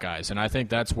Iowa Hawkeyes. And I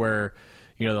think that's where,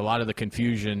 a lot of the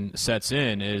confusion sets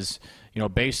in is,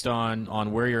 based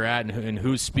on where you're at and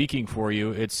who's speaking for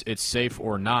you, it's safe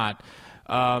or not.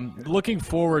 Looking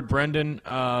forward, Brenden,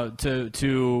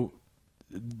 to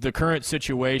the current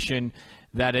situation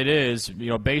that it is,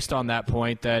 based on that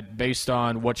point, that based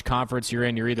on which conference you're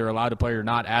in, you're either allowed to play or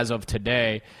not as of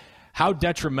today. How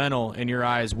detrimental, in your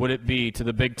eyes, would it be to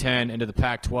the Big Ten and to the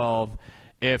Pac-12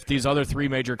 if these other three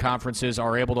major conferences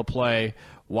are able to play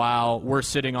while we're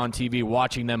sitting on TV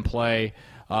watching them play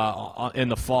in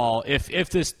the fall, if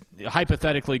this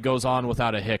hypothetically goes on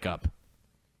without a hiccup?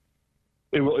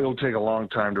 It'll take a long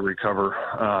time to recover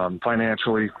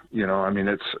financially.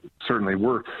 It's certainly,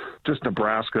 we're just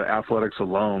Nebraska athletics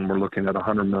alone, we're looking at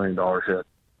 $100 million hit.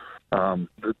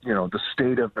 The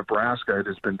state of Nebraska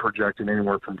has been projecting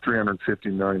anywhere from $350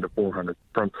 million to $400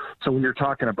 million. So when you're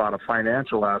talking about a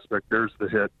financial aspect, there's the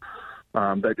hit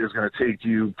that is going to take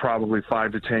you probably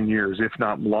 5 to 10 years, if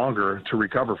not longer, to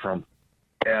recover from.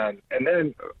 And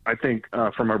then I think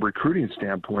from a recruiting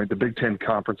standpoint, the Big Ten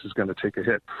Conference is going to take a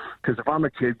hit. Because if I'm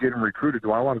a kid getting recruited,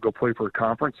 do I want to go play for a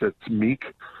conference that's meek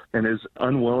and is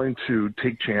unwilling to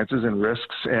take chances and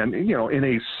risks and, in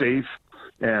a safe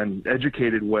and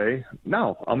educated way?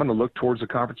 No, I'm going to look towards the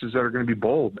conferences that are going to be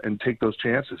bold and take those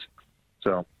chances.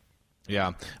 So.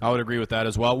 Yeah, I would agree with that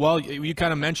as well. Well, you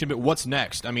kind of mentioned, but what's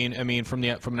next? I mean, from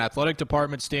an athletic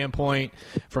department standpoint,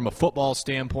 from a football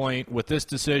standpoint, with this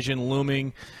decision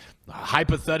looming,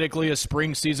 hypothetically, a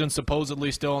spring season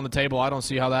supposedly still on the table. I don't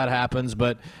see how that happens.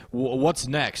 But what's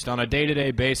next on a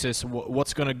day-to-day basis?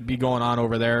 What's going to be going on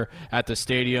over there at the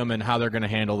stadium, and how they're going to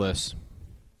handle this?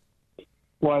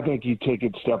 Well, I think you take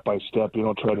it step by step. You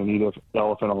don't try to eat an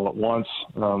elephant all at once.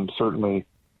 Certainly.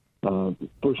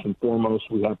 First and foremost,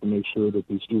 we have to make sure that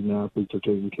these student athletes are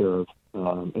taken care of,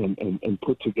 and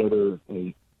put together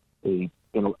a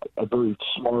very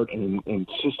smart and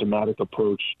systematic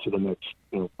approach to the next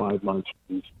 5 months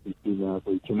for these student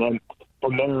athletes. And then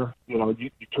from there,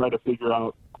 you try to figure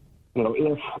out,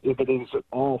 if it is at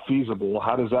all feasible,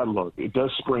 how does that look? It does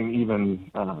spring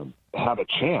even have a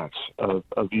chance of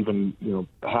even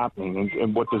happening,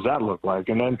 and what does that look like?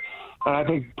 And I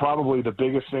think probably the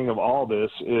biggest thing of all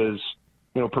this is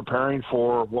preparing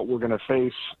for what we're going to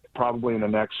face probably in the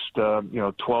next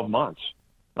 12 months,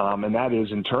 and that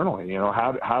is internally.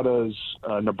 How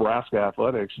does Nebraska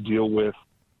athletics deal with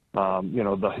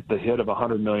the hit of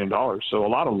 $100 million? So a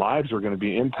lot of lives are going to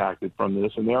be impacted from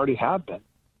this, and they already have been.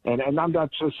 And I'm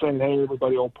not just saying, hey,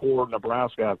 everybody will pour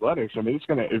Nebraska athletics. I mean, it's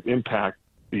going to impact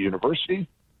the university.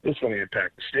 It's going to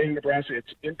impact the state of Nebraska.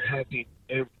 It's impacting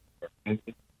everywhere. And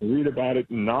read about it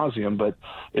in nauseum, but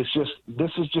this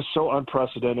is just so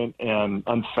unprecedented and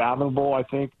unfathomable, I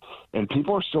think. And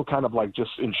people are still kind of just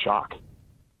in shock.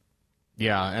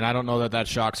 Yeah, and I don't know that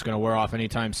shock's going to wear off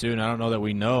anytime soon. I don't know that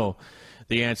we know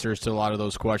the answers to a lot of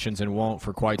those questions and won't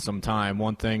for quite some time.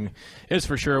 One thing is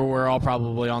for sure, we're all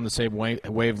probably on the same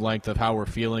wavelength of how we're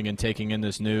feeling and taking in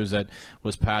this news that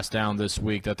was passed down this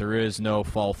week, that there is no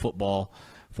fall football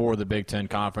for the Big Ten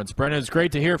Conference. Brenden, it's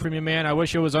great to hear from you, man. I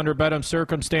wish it was under better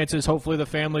circumstances. Hopefully the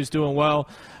family's doing well.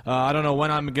 I don't know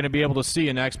when I'm going to be able to see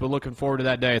you next, but looking forward to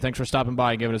that day. Thanks for stopping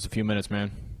by and giving us a few minutes,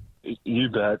 man. You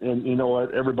bet. And you know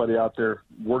what? Everybody out there,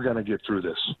 we're going to get through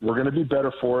this. We're going to be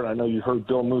better for it. I know you heard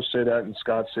Bill Moos say that and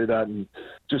Scott say that. And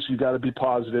just you got to be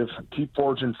positive, keep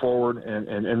forging forward,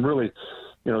 and really,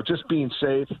 just being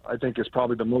safe, I think, is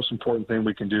probably the most important thing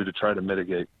we can do to try to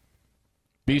mitigate.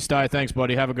 B. Stai, thanks,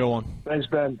 buddy. Have a good one. Thanks,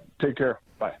 Ben. Take care.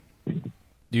 Bye.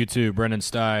 You too, Brenden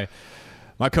Stai.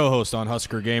 My co-host on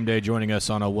Husker Game Day, joining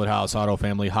us on a Woodhouse Auto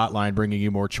Family Hotline, bringing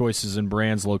you more choices in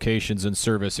brands, locations, and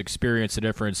service. Experience the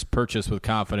difference. Purchase with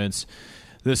confidence.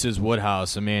 This is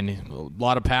Woodhouse. I mean, a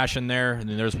lot of passion there. And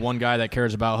there's one guy that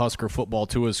cares about Husker football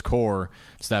to his core.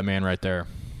 It's that man right there.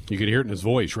 You could hear it in his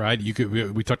voice, right?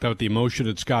 We talked about the emotion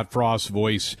in Scott Frost's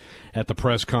voice at the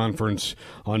press conference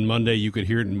on Monday. You could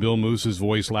hear it in Bill Moos's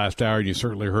voice last hour, and you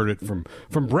certainly heard it from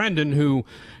Brenden, who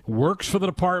works for the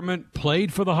department,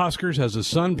 played for the Huskers, has a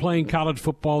son playing college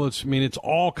football. It's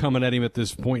all coming at him at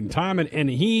this point in time, and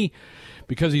he,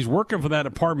 because he's working for that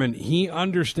department, he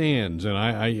understands, and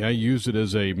I use it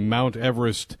as a Mount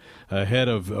Everest ahead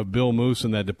of Bill Moos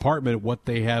and that department, what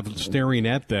they have staring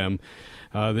at them.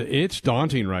 It's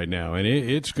daunting right now, and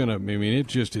it's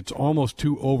almost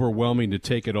too overwhelming to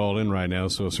take it all in right now.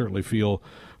 So I certainly feel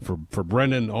for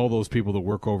Brenden, all those people that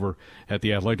work over at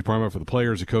the athletic department, for the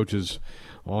players, the coaches,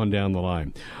 on down the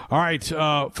line. All right,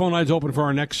 phone lines open for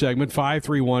our next segment,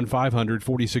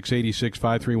 531-500-4686,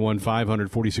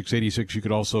 531-500-4686. You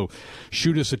could also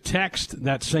shoot us a text.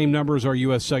 That same number is our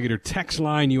U.S. Cellular text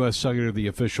line. U.S. Cellular, the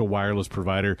official wireless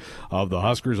provider of the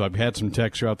Huskers. I've had some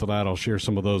texts throughout the night. I'll share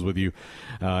some of those with you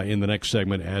in the next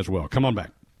segment as well. Come on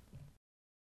back.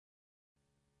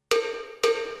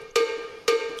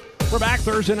 We're back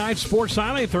Thursday night, Sports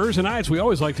Sunday. Thursday nights, we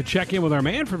always like to check in with our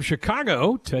man from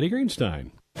Chicago, Teddy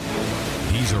Greenstein.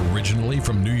 He's originally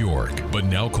from New York, but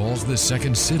now calls the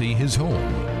second city his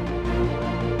home.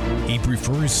 He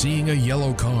prefers seeing a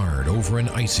yellow card over an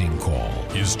icing call.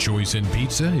 His choice in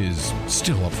pizza is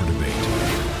still up for debate,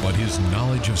 but his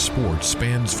knowledge of sports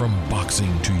spans from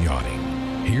boxing to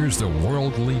yachting. Here's the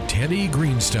worldly Teddy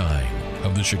Greenstein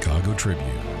of the Chicago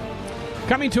Tribune.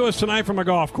 Coming to us tonight from a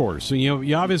golf course. So,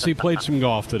 you obviously played some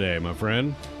golf today, my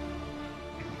friend.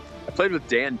 I played with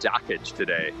Dan Dockage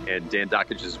today, and Dan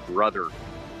Dockage's brother.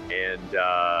 And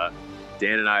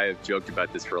Dan and I have joked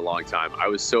about this for a long time. I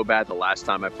was so bad the last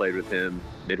time I played with him.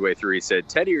 Midway through, he said,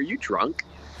 "Teddy, are you drunk?"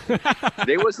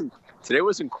 Today wasn't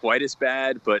quite as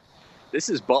bad, but this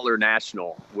is Butler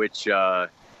National, which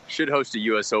should host a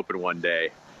U.S. Open one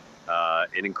day.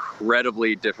 An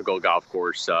incredibly difficult golf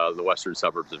course in the western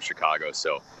suburbs of Chicago.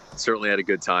 So certainly had a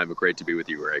good time, but great to be with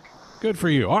you, Greg. Good for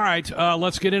you. All right,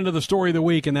 let's get into the story of the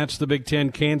week, and that's the Big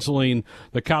Ten canceling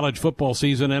the college football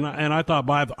season. And I thought,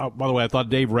 by the way, I thought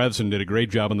Dave Revson did a great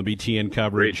job on the BTN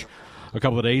coverage a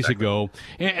couple of days ago.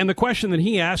 And the question that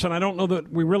he asked, and I don't know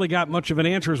that we really got much of an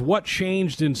answer, is what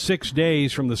changed in 6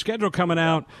 days from the schedule coming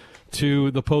out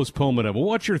to the postponement of it?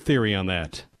 What's your theory on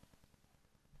that?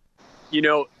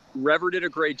 Rever did a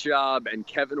great job, and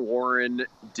Kevin Warren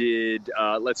did,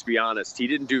 let's be honest, he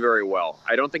didn't do very well.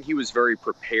 I don't think he was very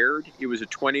prepared. It was a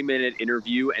 20-minute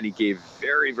interview, and he gave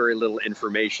very, very little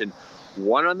information.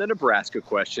 One on the Nebraska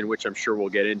question, which I'm sure we'll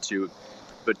get into,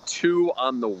 but two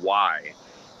on the why.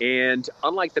 And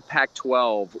unlike the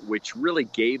Pac-12, which really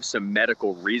gave some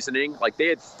medical reasoning, like they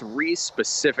had 3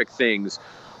 specific things.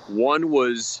 One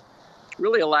was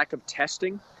really a lack of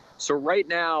testing. So right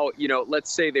now,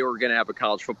 let's say they were going to have a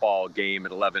college football game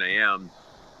at 11 a.m.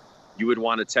 You would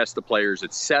want to test the players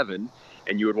at 7,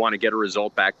 and you would want to get a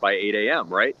result back by 8 a.m.,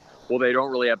 right? Well, they don't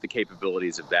really have the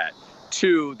capabilities of that.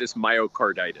 2, this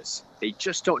myocarditis. They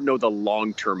just don't know the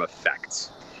long-term effects.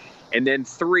 And then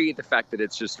 3, the fact that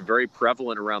it's just very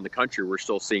prevalent around the country. We're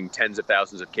still seeing tens of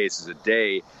thousands of cases a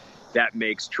day. That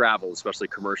makes travel, especially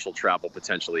commercial travel,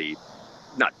 potentially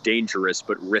not dangerous,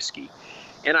 but risky.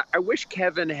 And I wish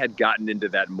Kevin had gotten into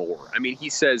that more. I mean, he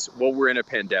says, well, we're in a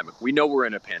pandemic. We know we're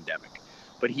in a pandemic.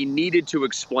 But he needed to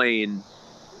explain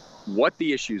what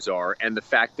the issues are and the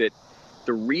fact that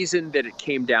the reason that it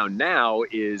came down now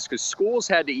is because schools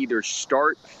had to either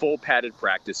start full padded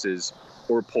practices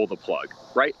or pull the plug,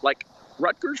 right? Like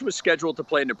Rutgers was scheduled to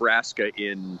play Nebraska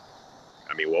in,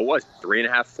 what was it,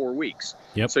 3.5, 4 weeks.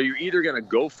 Yep. So you're either going to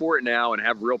go for it now and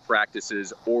have real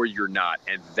practices or you're not.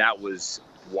 And that was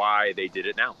why they did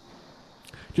it now.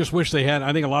 Just wish they had.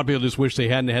 I think a lot of people just wish they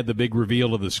hadn't had the big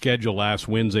reveal of the schedule last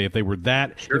Wednesday. If they were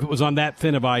that, Sure. If it was on that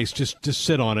thin of ice, just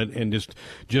sit on it and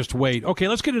just wait. Okay,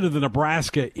 let's get into the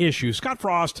Nebraska issue. Scott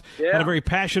Frost had a very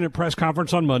passionate press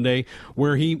conference on Monday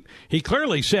where he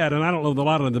clearly said, and I don't know if a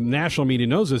lot of the national media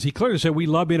knows this, he clearly said, we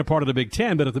love being a part of the Big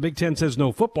Ten, but if the Big Ten says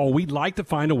no football, we'd like to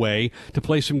find a way to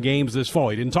play some games this fall.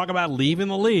 He didn't talk about leaving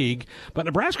the league, but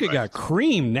Nebraska got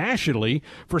creamed nationally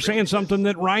for saying something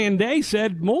that Ryan Day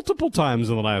said multiple times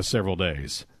in the last several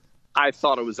days. I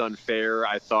thought it was unfair.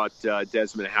 I thought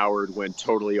Desmond Howard went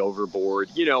totally overboard.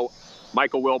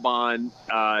 Michael Wilbon,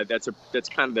 that's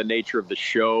kind of the nature of the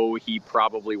show. He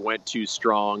probably went too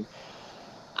strong.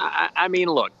 I mean,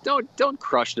 look, don't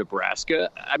crush Nebraska.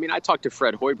 I mean, I talked to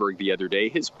Fred Hoiberg the other day.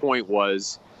 His point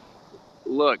was,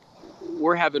 look,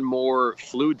 we're having more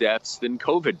flu deaths than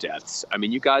COVID deaths. I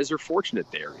mean, you guys are fortunate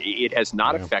there. It has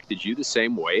not affected you the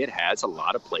same way it has a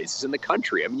lot of places in the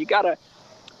country. I mean, you got to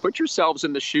put yourselves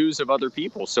in the shoes of other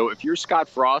people. So if you're Scott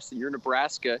Frost and you're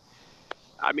Nebraska,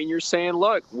 I mean, you're saying,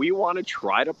 look, we want to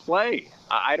try to play.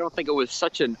 I don't think it was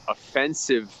such an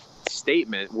offensive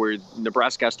statement where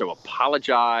Nebraska has to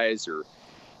apologize or,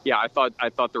 I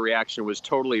thought the reaction was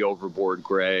totally overboard,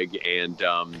 Greg. And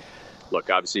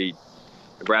look, obviously,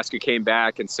 Nebraska came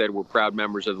back and said, we're proud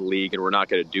members of the league and we're not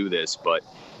going to do this. But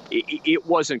it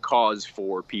wasn't cause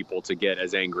for people to get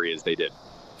as angry as they did.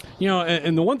 You know,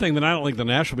 and the one thing that I don't think the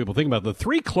national people think about, the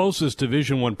three closest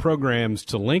Division I programs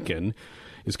to Lincoln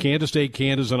is Kansas State,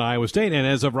 Kansas, and Iowa State. And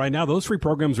as of right now, those three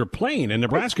programs are playing. And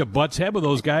Nebraska butts head with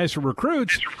those guys for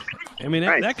recruits. I mean,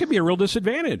 that could be a real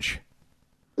disadvantage.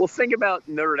 Well, think about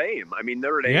Notre Dame. I mean,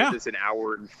 Notre Dame is an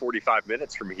hour and 45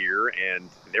 minutes from here, and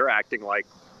they're acting like,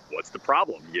 what's the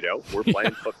problem? You know, we're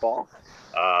playing football.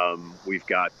 We've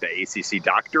got the ACC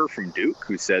doctor from Duke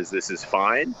who says this is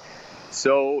fine.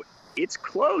 So it's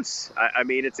close. I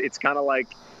mean, it's kind of like,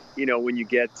 you know, when you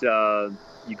get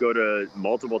you go to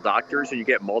multiple doctors and you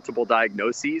get multiple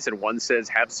diagnoses and one says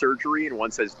have surgery and one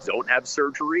says don't have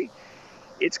surgery.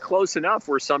 It's close enough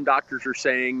where some doctors are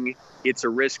saying it's a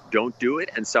risk, don't do it.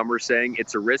 And some are saying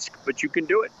it's a risk, but you can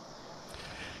do it.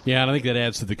 Yeah, and I think that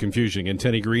adds to the confusion. And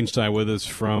Teddy Greenstein with us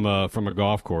from a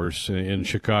golf course in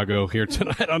Chicago here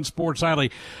tonight on Sports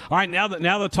Nightly. All right, now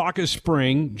the talk is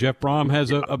spring. Jeff Brom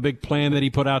has a big plan that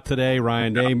he put out today.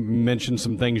 Ryan Day mentioned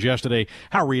some things yesterday.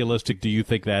 How realistic do you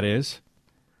think that is?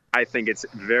 I think it's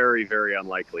very, very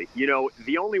unlikely. You know,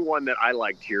 the only one that I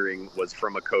liked hearing was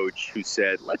from a coach who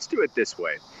said, let's do it this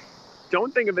way.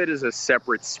 Don't think of it as a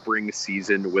separate spring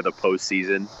season with a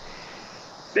postseason.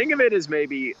 Think of it as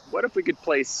maybe, what if we could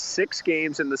play 6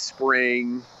 games in the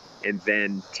spring and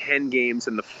then 10 games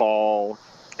in the fall,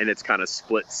 and it's kind of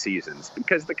split seasons?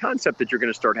 Because the concept that you're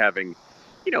going to start having,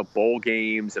 you know, bowl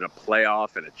games and a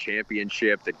playoff and a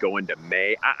championship that go into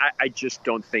May, I just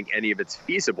don't think any of it's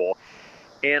feasible.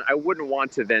 And I wouldn't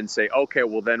want to then say, okay,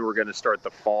 well, then we're going to start the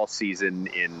fall season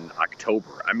in October.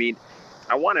 I mean,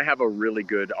 I want to have a really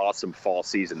good, awesome fall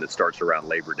season that starts around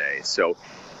Labor Day. So,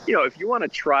 you know, if you want to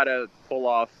try to pull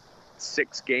off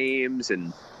 6 games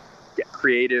and get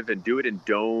creative and do it in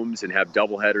domes and have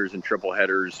double headers and triple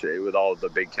headers with all of the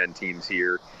Big Ten teams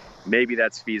here, maybe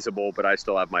that's feasible, but I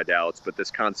still have my doubts. But this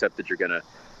concept that you're going to,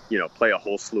 you know, play a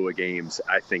whole slew of games,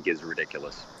 I think is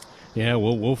ridiculous. Yeah,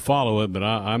 we'll follow it, but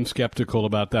I'm skeptical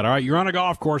about that. All right, you're on a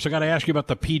golf course. I got to ask you about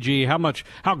the PGA.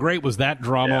 How great was that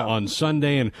drama on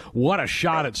Sunday, and what a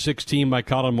shot at 16 by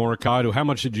Colin Morikawa. How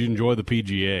much did you enjoy the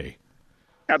PGA?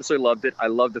 Absolutely loved it. I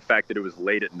love the fact that it was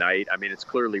late at night. I mean, it's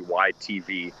clearly why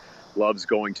TV loves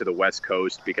going to the West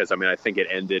Coast because, I mean, I think it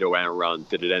ended around,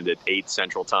 did it end at 8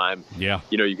 Central Time? Yeah.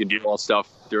 You know, you can do all stuff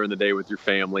during the day with your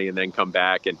family and then come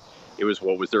back, and it was,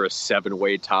 was there a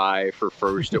 7-way tie for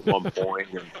first at one point?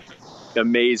 And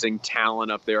amazing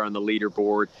talent up there on the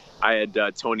leaderboard. I had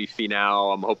Tony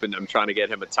Finau. I'm trying to get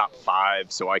him a top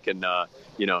 5 so I can,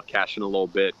 cash in a little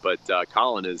bit. But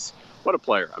Colin is, what a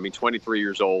player. I mean, 23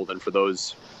 years old. And for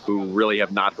those who really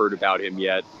have not heard about him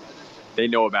yet, they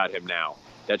know about him now.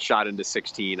 That shot into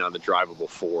 16 on the drivable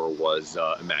 4 was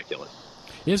immaculate.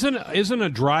 Isn't a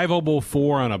drivable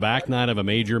 4 on a back 9 of a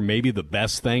major maybe the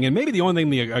best thing, and maybe the only thing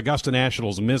the Augusta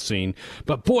National's missing?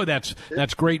 But boy, that's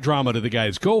great drama to the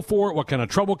guys. Go for it. What kind of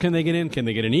trouble can they get in? Can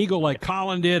they get an eagle like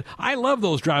Colin did? I love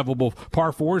those drivable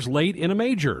par 4s late in a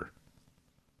major.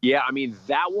 Yeah, I mean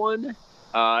that one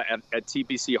at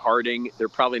TPC Harding, there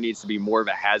probably needs to be more of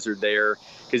a hazard there.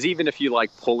 Because even if you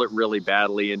pull it really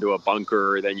badly into a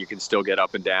bunker, then you can still get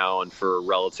up and down for a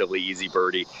relatively easy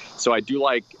birdie. So I do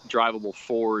like drivable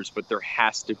 4s, but there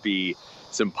has to be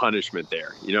some punishment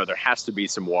there. You know, there has to be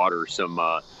some water, some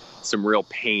real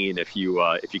pain if you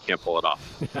can't pull it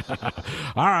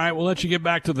off. All right, we'll let you get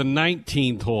back to the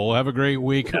 19th hole. Have a great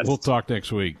week. Yes. We'll talk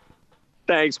next week.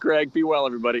 Thanks, Greg. Be well,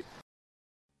 everybody.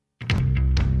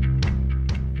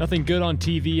 Nothing good on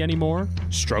TV anymore?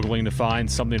 Struggling to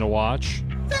find something to watch?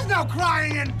 There's no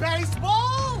crying in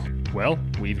baseball! Well,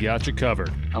 we've got you covered.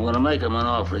 I'm going to make him an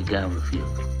offer he can't refuse.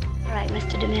 All right,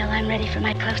 Mr. DeMille, I'm ready for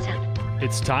my close-up.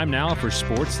 It's time now for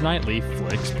Sports Nightly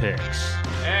Flix Pix.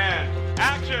 And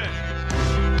action!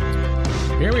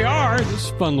 Here we are. This is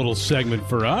a fun little segment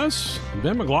for us.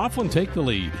 Ben McLaughlin, take the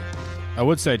lead. I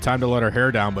would say time to let our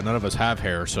hair down, but none of us have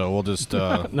hair, so we'll just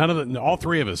all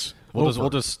three of us.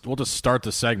 We'll just start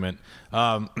the segment.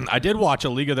 I did watch A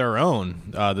League of Their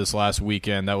Own this last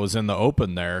weekend. That was in the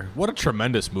open there. What a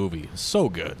tremendous movie! So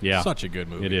good. Yeah, such a good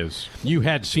movie. It is. You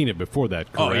had seen it before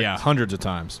that, correct? Oh yeah, hundreds of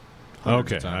times.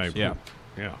 Okay. Yeah.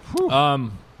 Yeah.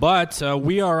 But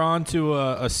we are on to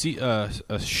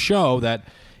a show that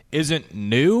isn't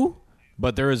new,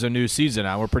 but there is a new season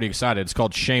out. We're pretty excited. It's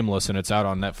called Shameless, and it's out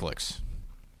on Netflix.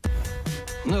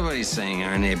 Nobody's saying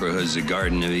our neighborhood's a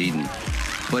Garden of Eden,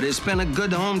 but it's been a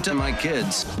good home to my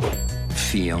kids.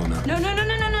 Fiona. No.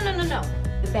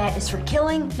 The bat is for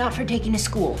killing, not for taking to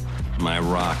school. My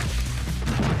rock.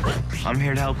 I'm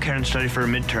here to help Karen study for a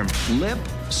midterm. Lip,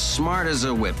 smart as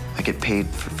a whip. I get paid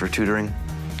for tutoring.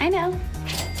 I know.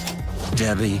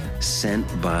 Debbie, sent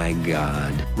by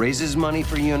God. Raises money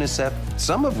for UNICEF,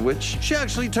 some of which she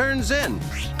actually turns in.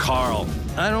 Carl.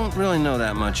 I don't really know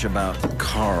that much about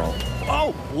Carl.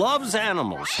 Oh, loves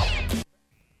animals.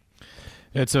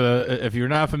 If you're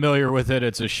not familiar with it,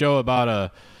 it's a show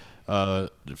about a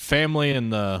family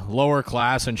in the lower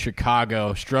class in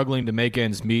Chicago struggling to make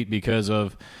ends meet because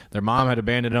of their mom had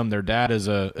abandoned them. Their dad is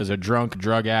a drunk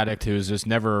drug addict who's just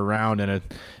never around, and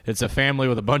it's a family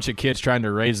with a bunch of kids trying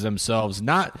to raise themselves.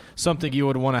 Not something you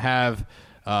would want to have.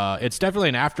 It's definitely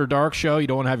an after dark show. You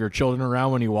don't want to have your children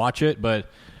around when you watch it, but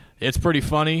it's pretty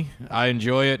funny. I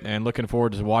enjoy it, and looking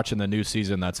forward to watching the new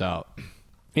season that's out.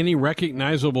 Any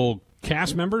recognizable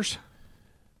cast members?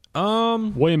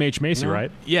 William H. Macy, no.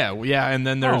 right? Yeah, and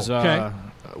then there's okay.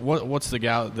 What's the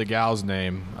gal's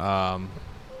name? Man,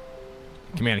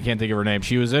 I can't think of her name.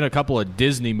 She was in a couple of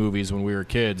Disney movies when we were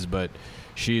kids, but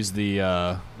she's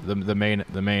the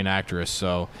main actress.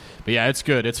 So, but yeah, it's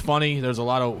good. It's funny. There's a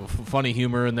lot of funny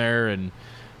humor in there, and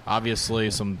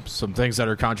obviously some things that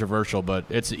are controversial. But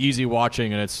it's easy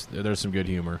watching, and there's some good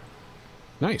humor.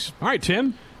 Nice. All right,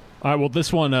 Tim. All right, well,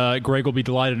 this one, Greg will be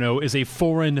delighted to know, is a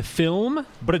foreign film,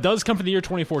 but it does come from the year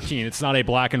 2014. It's not a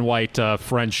black and white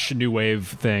French New Wave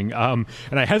thing. And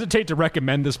I hesitate to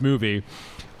recommend this movie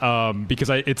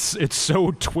because it's so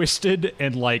twisted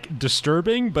and, like,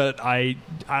 disturbing, but I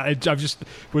just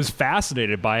was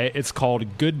fascinated by it. It's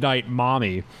called Good Night,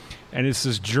 Mommy. And it's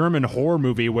this German horror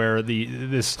movie where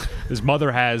this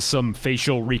mother has some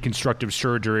facial reconstructive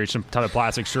surgery, some type of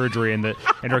plastic surgery, and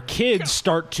her kids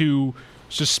start to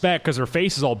suspect, because her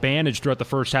face is all bandaged throughout the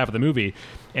first half of the movie,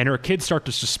 and her kids start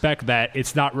to suspect that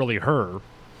it's not really her.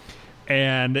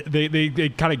 And they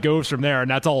kind of goes from there, and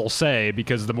that's all I'll say,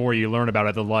 because the more you learn about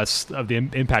it, the less of the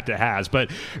impact it has. But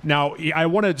now I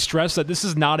want to stress that this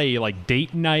is not a like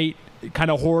date night kind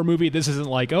of horror movie. This isn't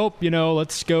like,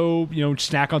 let's go,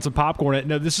 snack on some popcorn.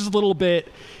 No, this is a little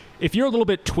bit. If you're a little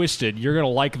bit twisted, you're going to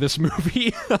like this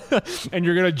movie, and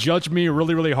you're going to judge me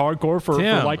really, really hardcore for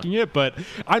liking it. But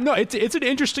I know it's an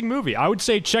interesting movie. I would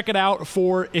say check it out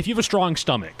for if you have a strong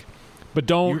stomach. But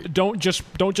don't just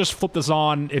flip this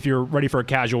on if you're ready for a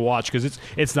casual watch, because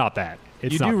it's not that.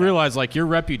 You do realize, like, your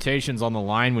reputation's on the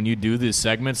line when you do these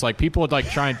segments. Like, people would, like,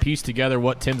 try and piece together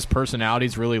what Tim's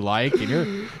personality's really like,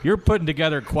 and you're putting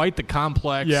together quite the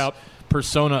complex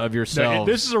persona of yourself.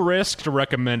 This is a risk to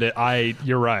recommend it.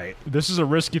 You're right. This is a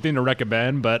risky thing to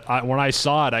recommend, but when I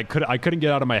saw it, I couldn't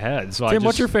get out of my head. So Tim,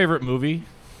 what's your favorite movie?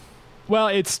 Well,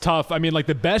 it's tough. I mean, like,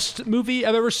 the best movie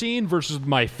I've ever seen versus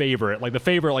my favorite. Like, the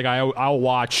favorite, like, I'll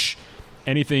watch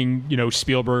anything,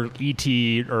 Spielberg,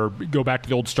 E.T., or go back to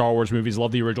the old Star Wars movies.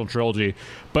 Love the original trilogy.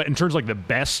 But in terms of, like, the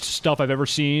best stuff I've ever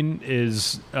seen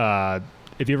is,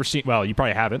 if you ever seen, well, you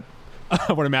probably haven't,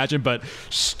 I would imagine, but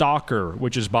Stalker,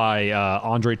 which is by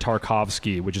Andrei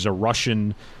Tarkovsky, which is a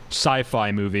Russian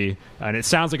sci-fi movie, and it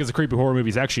sounds like it's a creepy horror movie.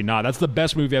 It's actually not. That's the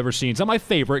best movie I've ever seen. It's not my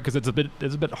favorite because it's a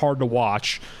bit hard to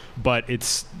watch, but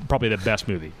it's probably the best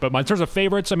movie. But in terms of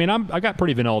favorites, I mean, I got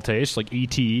pretty vanilla taste. Like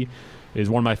E.T. is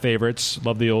one of my favorites.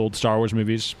 Love the old Star Wars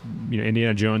movies,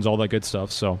 Indiana Jones, all that good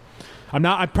stuff. So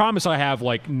I promise I have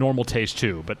like normal taste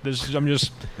too, but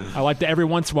I like to every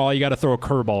once in a while you got to throw a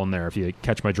curveball in there if you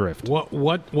catch my drift. What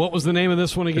was the name of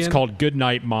this one again? It's called Good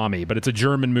Night, Mommy, but it's a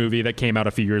German movie that came out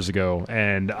a few years ago,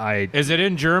 and Is it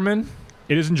in German?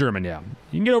 It is in German, yeah.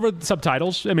 You can get over the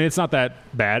subtitles. I mean, it's not that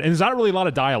bad, and there's not really a lot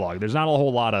of dialogue. There's not a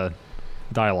whole lot of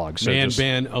dialogue. So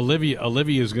Ben,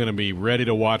 Olivia is going to be ready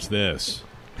to watch this.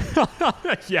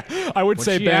 Yeah, I would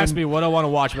say she Ben asked me what I want to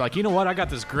watch. I'd be like, you know what? I got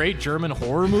this great German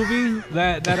horror movie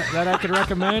that I could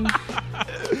recommend.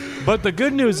 But the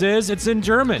good news is it's in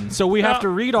German, so we have to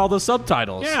read all the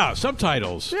subtitles. Yeah,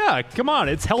 subtitles. Yeah, come on,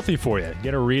 it's healthy for you. You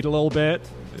got to read a little bit.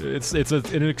 It's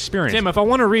an experience. Tim, if I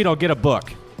want to read, I'll get a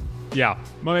book. Yeah,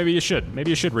 well, maybe you should.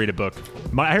 Maybe you should read a book.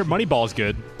 I heard Moneyball is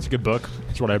good. It's a good book.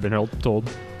 That's what I've been told.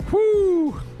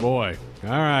 Whoo, boy. All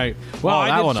right. Well,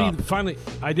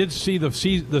 I did see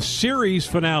the series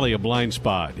finale of Blind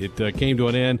Spot. It came to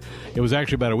an end. It was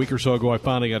actually about a week or so ago. I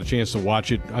finally got a chance to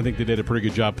watch it. I think they did a pretty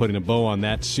good job putting a bow on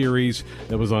that series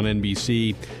that was on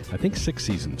NBC. I think 6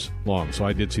 seasons long. So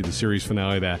I did see the series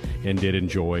finale of that and did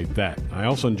enjoy that. I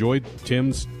also enjoyed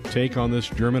Tim's take on this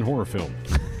German horror film.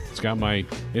 It's got my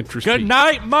interest. Good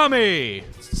night, Mommy.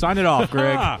 Sign it off,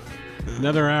 Greg.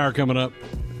 Another hour coming up.